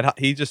and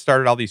he just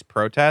started all these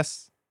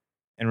protests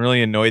and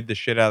really annoyed the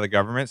shit out of the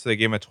government. So they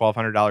gave him a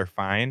 $1,200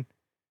 fine. And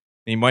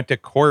he went to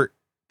court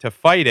to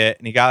fight it,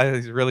 and he got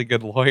these really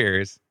good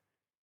lawyers,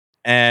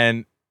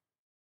 and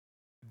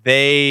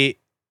they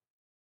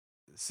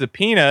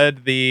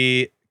subpoenaed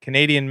the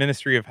Canadian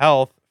Ministry of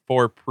Health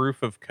for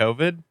proof of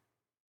COVID.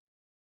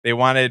 They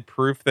wanted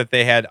proof that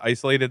they had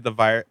isolated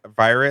the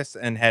virus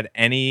and had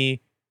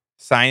any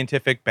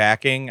scientific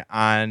backing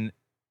on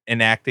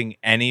enacting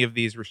any of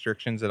these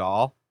restrictions at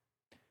all.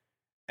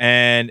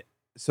 And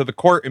so the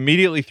court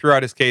immediately threw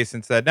out his case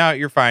and said, no,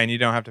 you're fine. You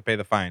don't have to pay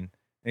the fine.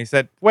 And he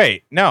said,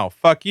 wait, no,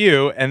 fuck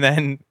you. And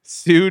then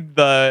sued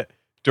the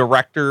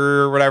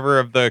director or whatever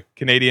of the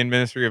Canadian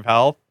Ministry of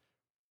Health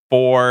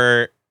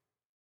and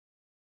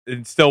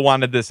still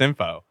wanted this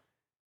info.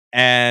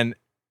 And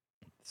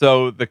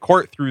so the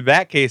court threw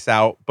that case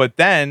out, but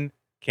then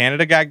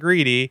Canada got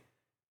greedy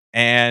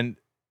and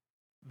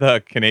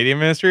the Canadian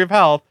Ministry of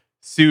Health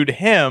sued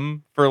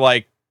him for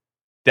like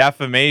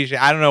defamation.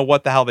 I don't know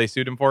what the hell they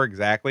sued him for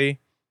exactly.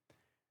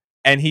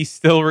 And he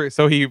still,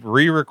 so he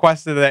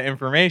re-requested that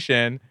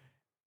information,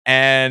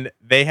 and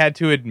they had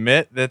to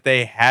admit that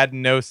they had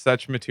no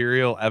such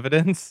material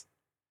evidence.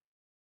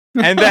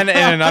 And then in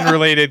an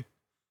unrelated,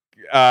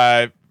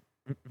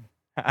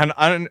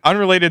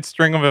 unrelated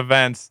string of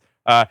events,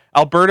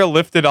 Alberta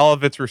lifted all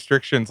of its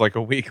restrictions like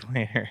a week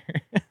later.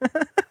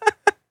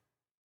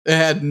 It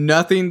had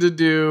nothing to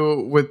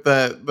do with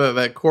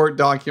that court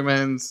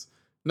documents.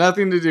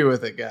 Nothing to do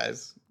with it,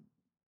 guys.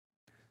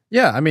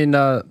 Yeah, I mean,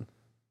 well,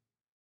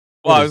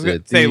 I was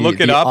going to say, look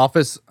it up.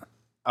 Office.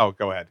 Oh,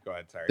 go ahead.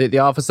 Sorry. The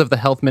Office of the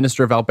Health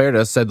Minister of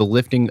Alberta said the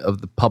lifting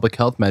of the public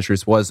health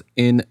measures was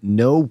in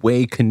no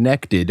way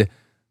connected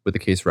with the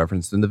case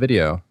referenced in the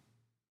video.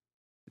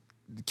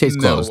 Case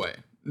closed. No way.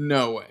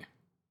 No way.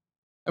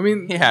 I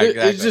mean, Yeah,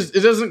 it's just,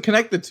 it doesn't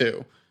connect the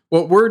two.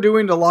 What we're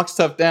doing to lock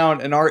stuff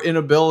down and our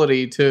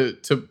inability to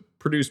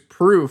produce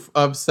proof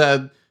of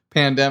said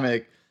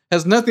pandemic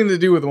has nothing to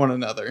do with one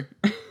another.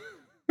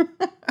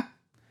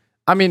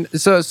 I mean,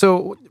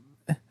 so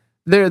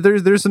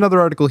there's another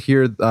article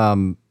here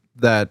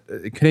that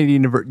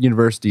Canadian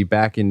University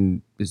back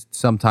in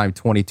sometime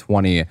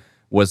 2020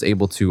 was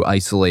able to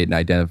isolate and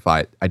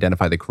identify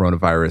the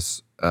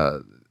coronavirus,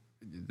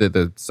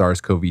 the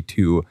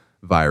SARS-CoV-2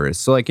 virus.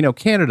 So, like,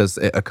 Canada's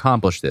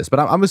accomplished this, but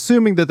I'm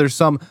assuming that there's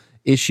some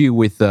issue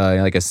with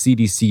like a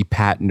CDC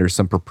patent or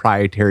some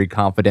proprietary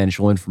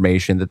confidential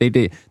information that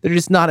they're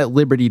just not at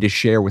liberty to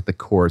share with the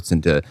courts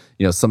and to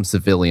some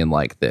civilian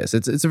like this.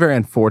 It's a very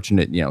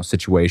unfortunate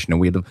situation,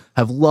 and we'd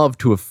have loved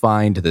to have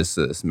fined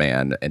this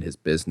man and his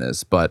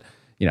business, but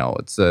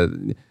it's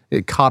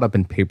it caught up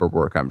in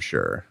paperwork, I'm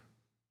sure.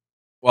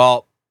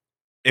 Well,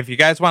 if you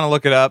guys want to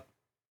look it up,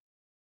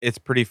 it's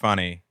pretty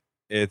funny.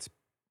 It's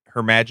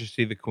Her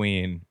Majesty the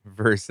Queen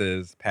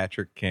versus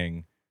Patrick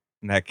King.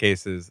 And that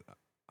case is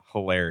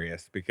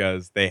hilarious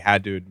because they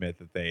had to admit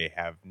that they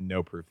have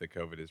no proof that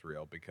COVID is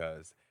real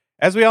because,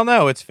 as we all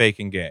know, it's fake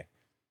and gay.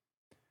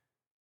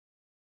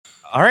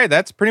 All right,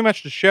 that's pretty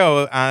much the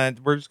show.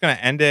 We're just going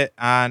to end it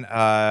on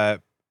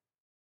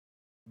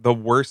the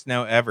worst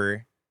note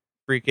ever.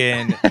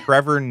 Freaking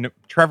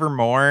Trevor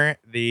Moore,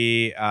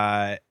 the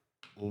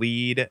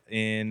lead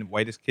in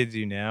Whitest Kids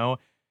You Know,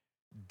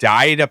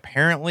 died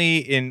apparently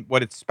in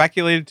what it's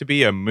speculated to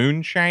be a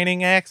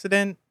moonshining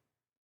accident.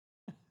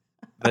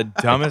 The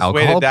dumbest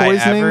way to die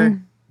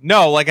ever.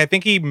 No, like I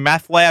think he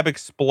meth lab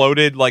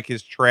exploded like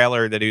his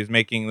trailer that he was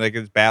making, like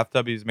his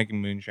bathtub he was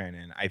making moonshine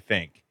in, I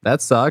think.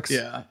 That sucks.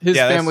 Yeah. His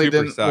family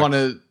didn't want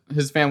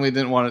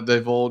to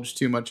divulge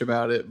too much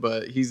about it,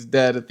 but he's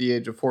dead at the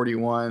age of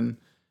 41.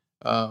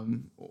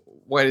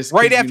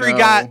 Right after he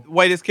got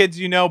Whitest Kids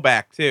You Know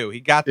back too.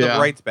 He got the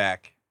rights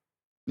back.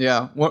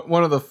 Yeah,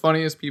 one of the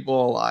funniest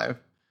people alive.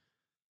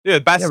 Yeah,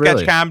 best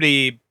sketch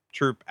comedy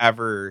troupe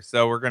ever.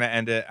 So we're gonna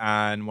end it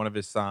on one of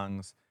his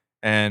songs.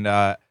 And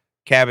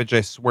Cabbage,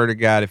 I swear to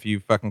God, if you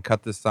fucking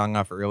cut this song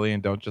off early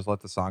and don't just let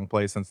the song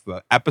play since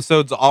the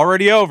episode's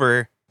already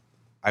over,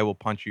 I will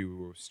punch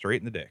you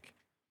straight in the dick.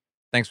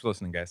 Thanks for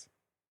listening, guys.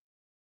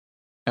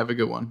 Have a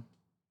good one.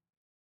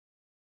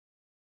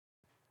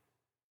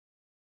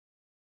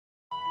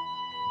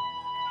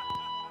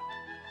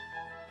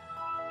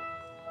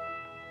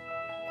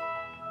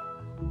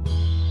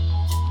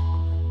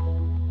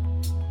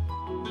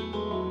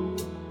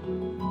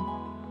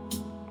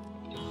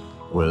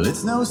 Well,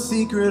 it's no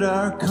secret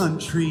our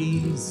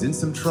country's in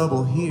some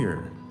trouble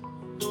here.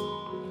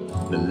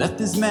 The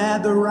left is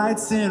mad, the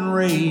right's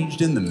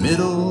enraged, and the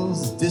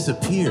middle's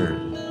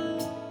disappeared.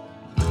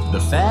 The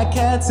fat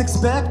cats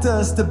expect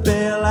us to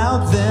bail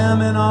out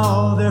them and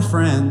all their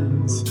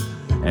friends.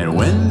 And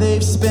when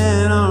they've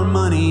spent our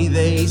money,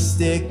 they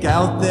stick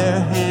out their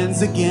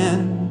hands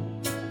again.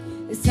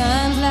 It's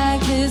times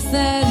like this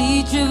that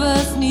each of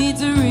us need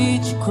to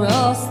reach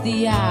across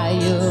the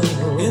aisle.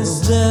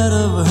 Instead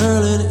of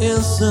hurling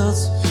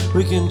insults,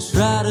 we can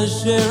try to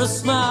share a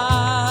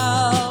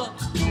smile.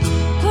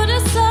 Put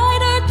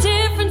aside our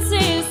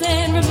differences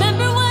and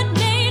remember what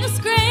made us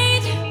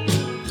great.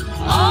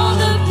 All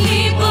the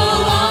people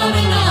arm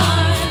in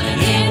arm,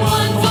 and in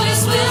one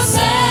voice we'll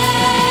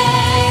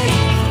say,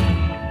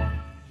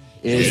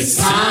 it's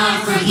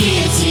time for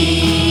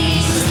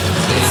guillotines.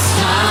 It's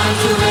time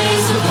to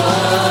raise the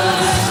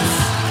boards.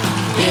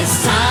 It's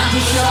time to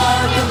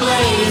sharpen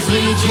blades.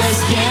 We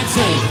just can't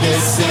take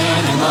this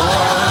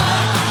anymore.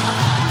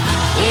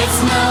 It's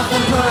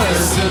nothing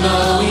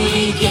personal.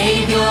 We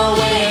gave your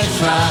way a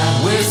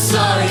try. We're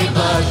sorry,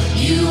 but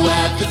you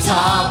at the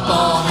top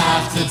all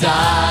have to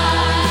die.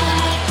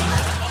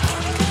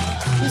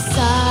 I'm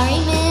sorry,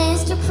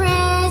 Mr.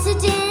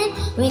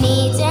 President. We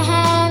need to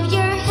have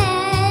your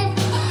head.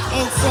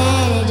 And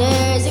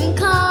senators and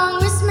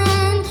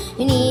congressmen,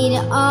 we need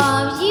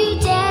all of you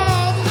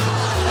dead.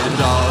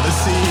 And all the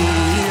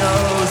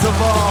CEOs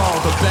of all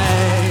the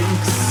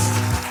banks.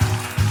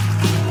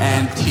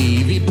 And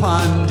TV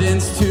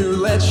pundits too,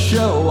 let's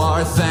show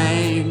our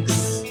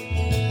thanks.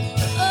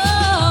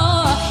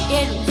 oh,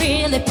 it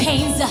really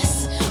pains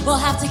us. We'll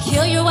have to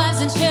kill your wives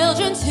and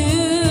children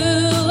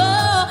too.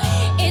 Oh,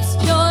 it's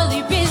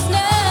purely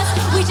business.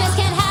 We just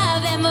can't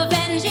have them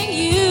avenging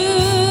you.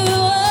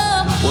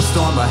 Oh, We'll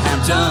storm the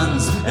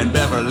Hamptons and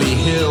Beverly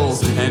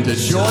Hills, and to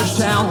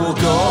Georgetown we'll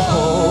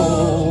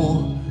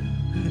go.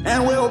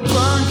 And we'll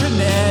burn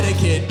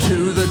Connecticut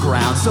to the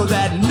ground so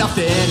that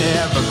nothing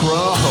ever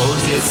grows.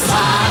 It's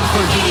time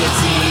for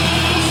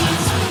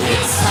guillotines.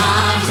 It's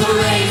time to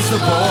raise the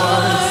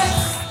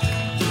boards.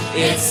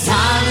 It's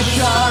time to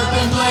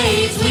sharpen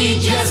blades.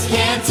 We just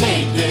can't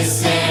take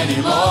this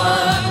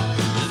anymore.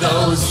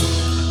 Those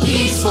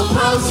peaceful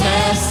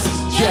protests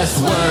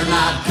just were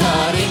not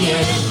cutting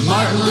it.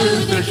 Martin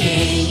Luther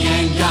King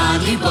and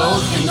Gandhi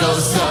both can go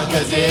suck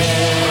a dick.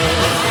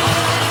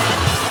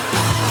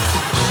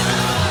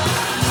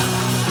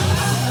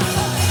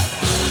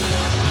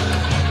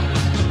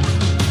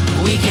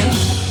 We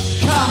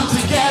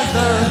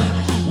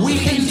We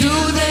can do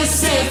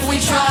this if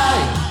we try.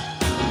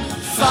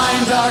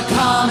 Find our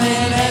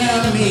common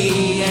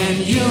enemy and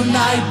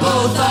unite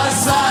both our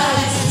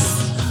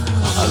sides.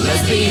 A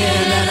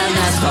lesbian and a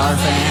NASCAR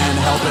fan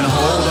helping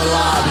hold a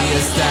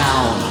lobbyist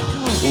down,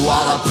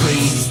 while a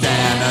priest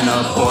and an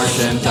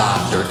abortion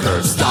doctor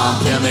curb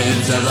stomp him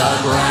into the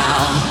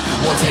ground.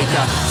 We'll take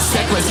the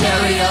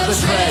Secretary of the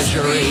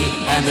Treasury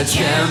and the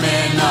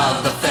Chairman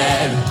of the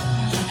Fed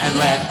and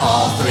let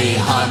all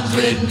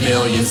 300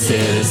 million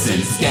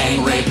citizens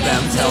gang rape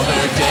them till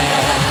they're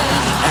dead.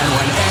 And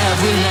when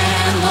every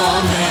man,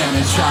 woman,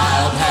 and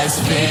child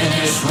has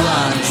finished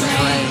running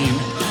train,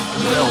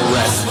 we'll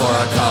rest for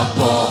a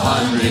couple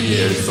hundred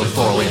years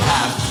before we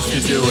have to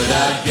do it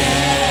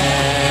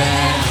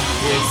again.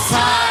 It's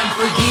time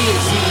for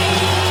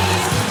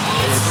guillotines.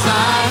 It's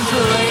time to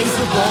raise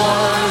the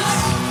boards.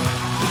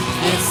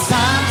 It's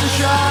time to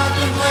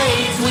sharpen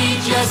blades.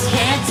 We just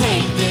can't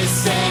take this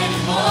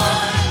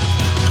anymore.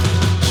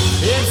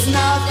 It's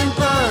nothing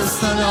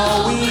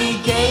personal. We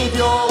gave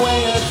your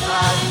way a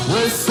try.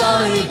 We're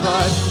sorry,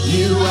 but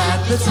you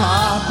at the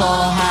top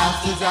all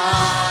have to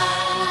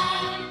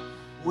die.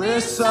 We're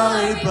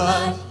sorry,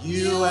 but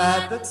you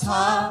at the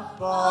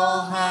top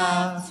all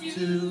have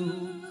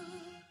to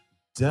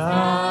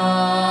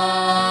die.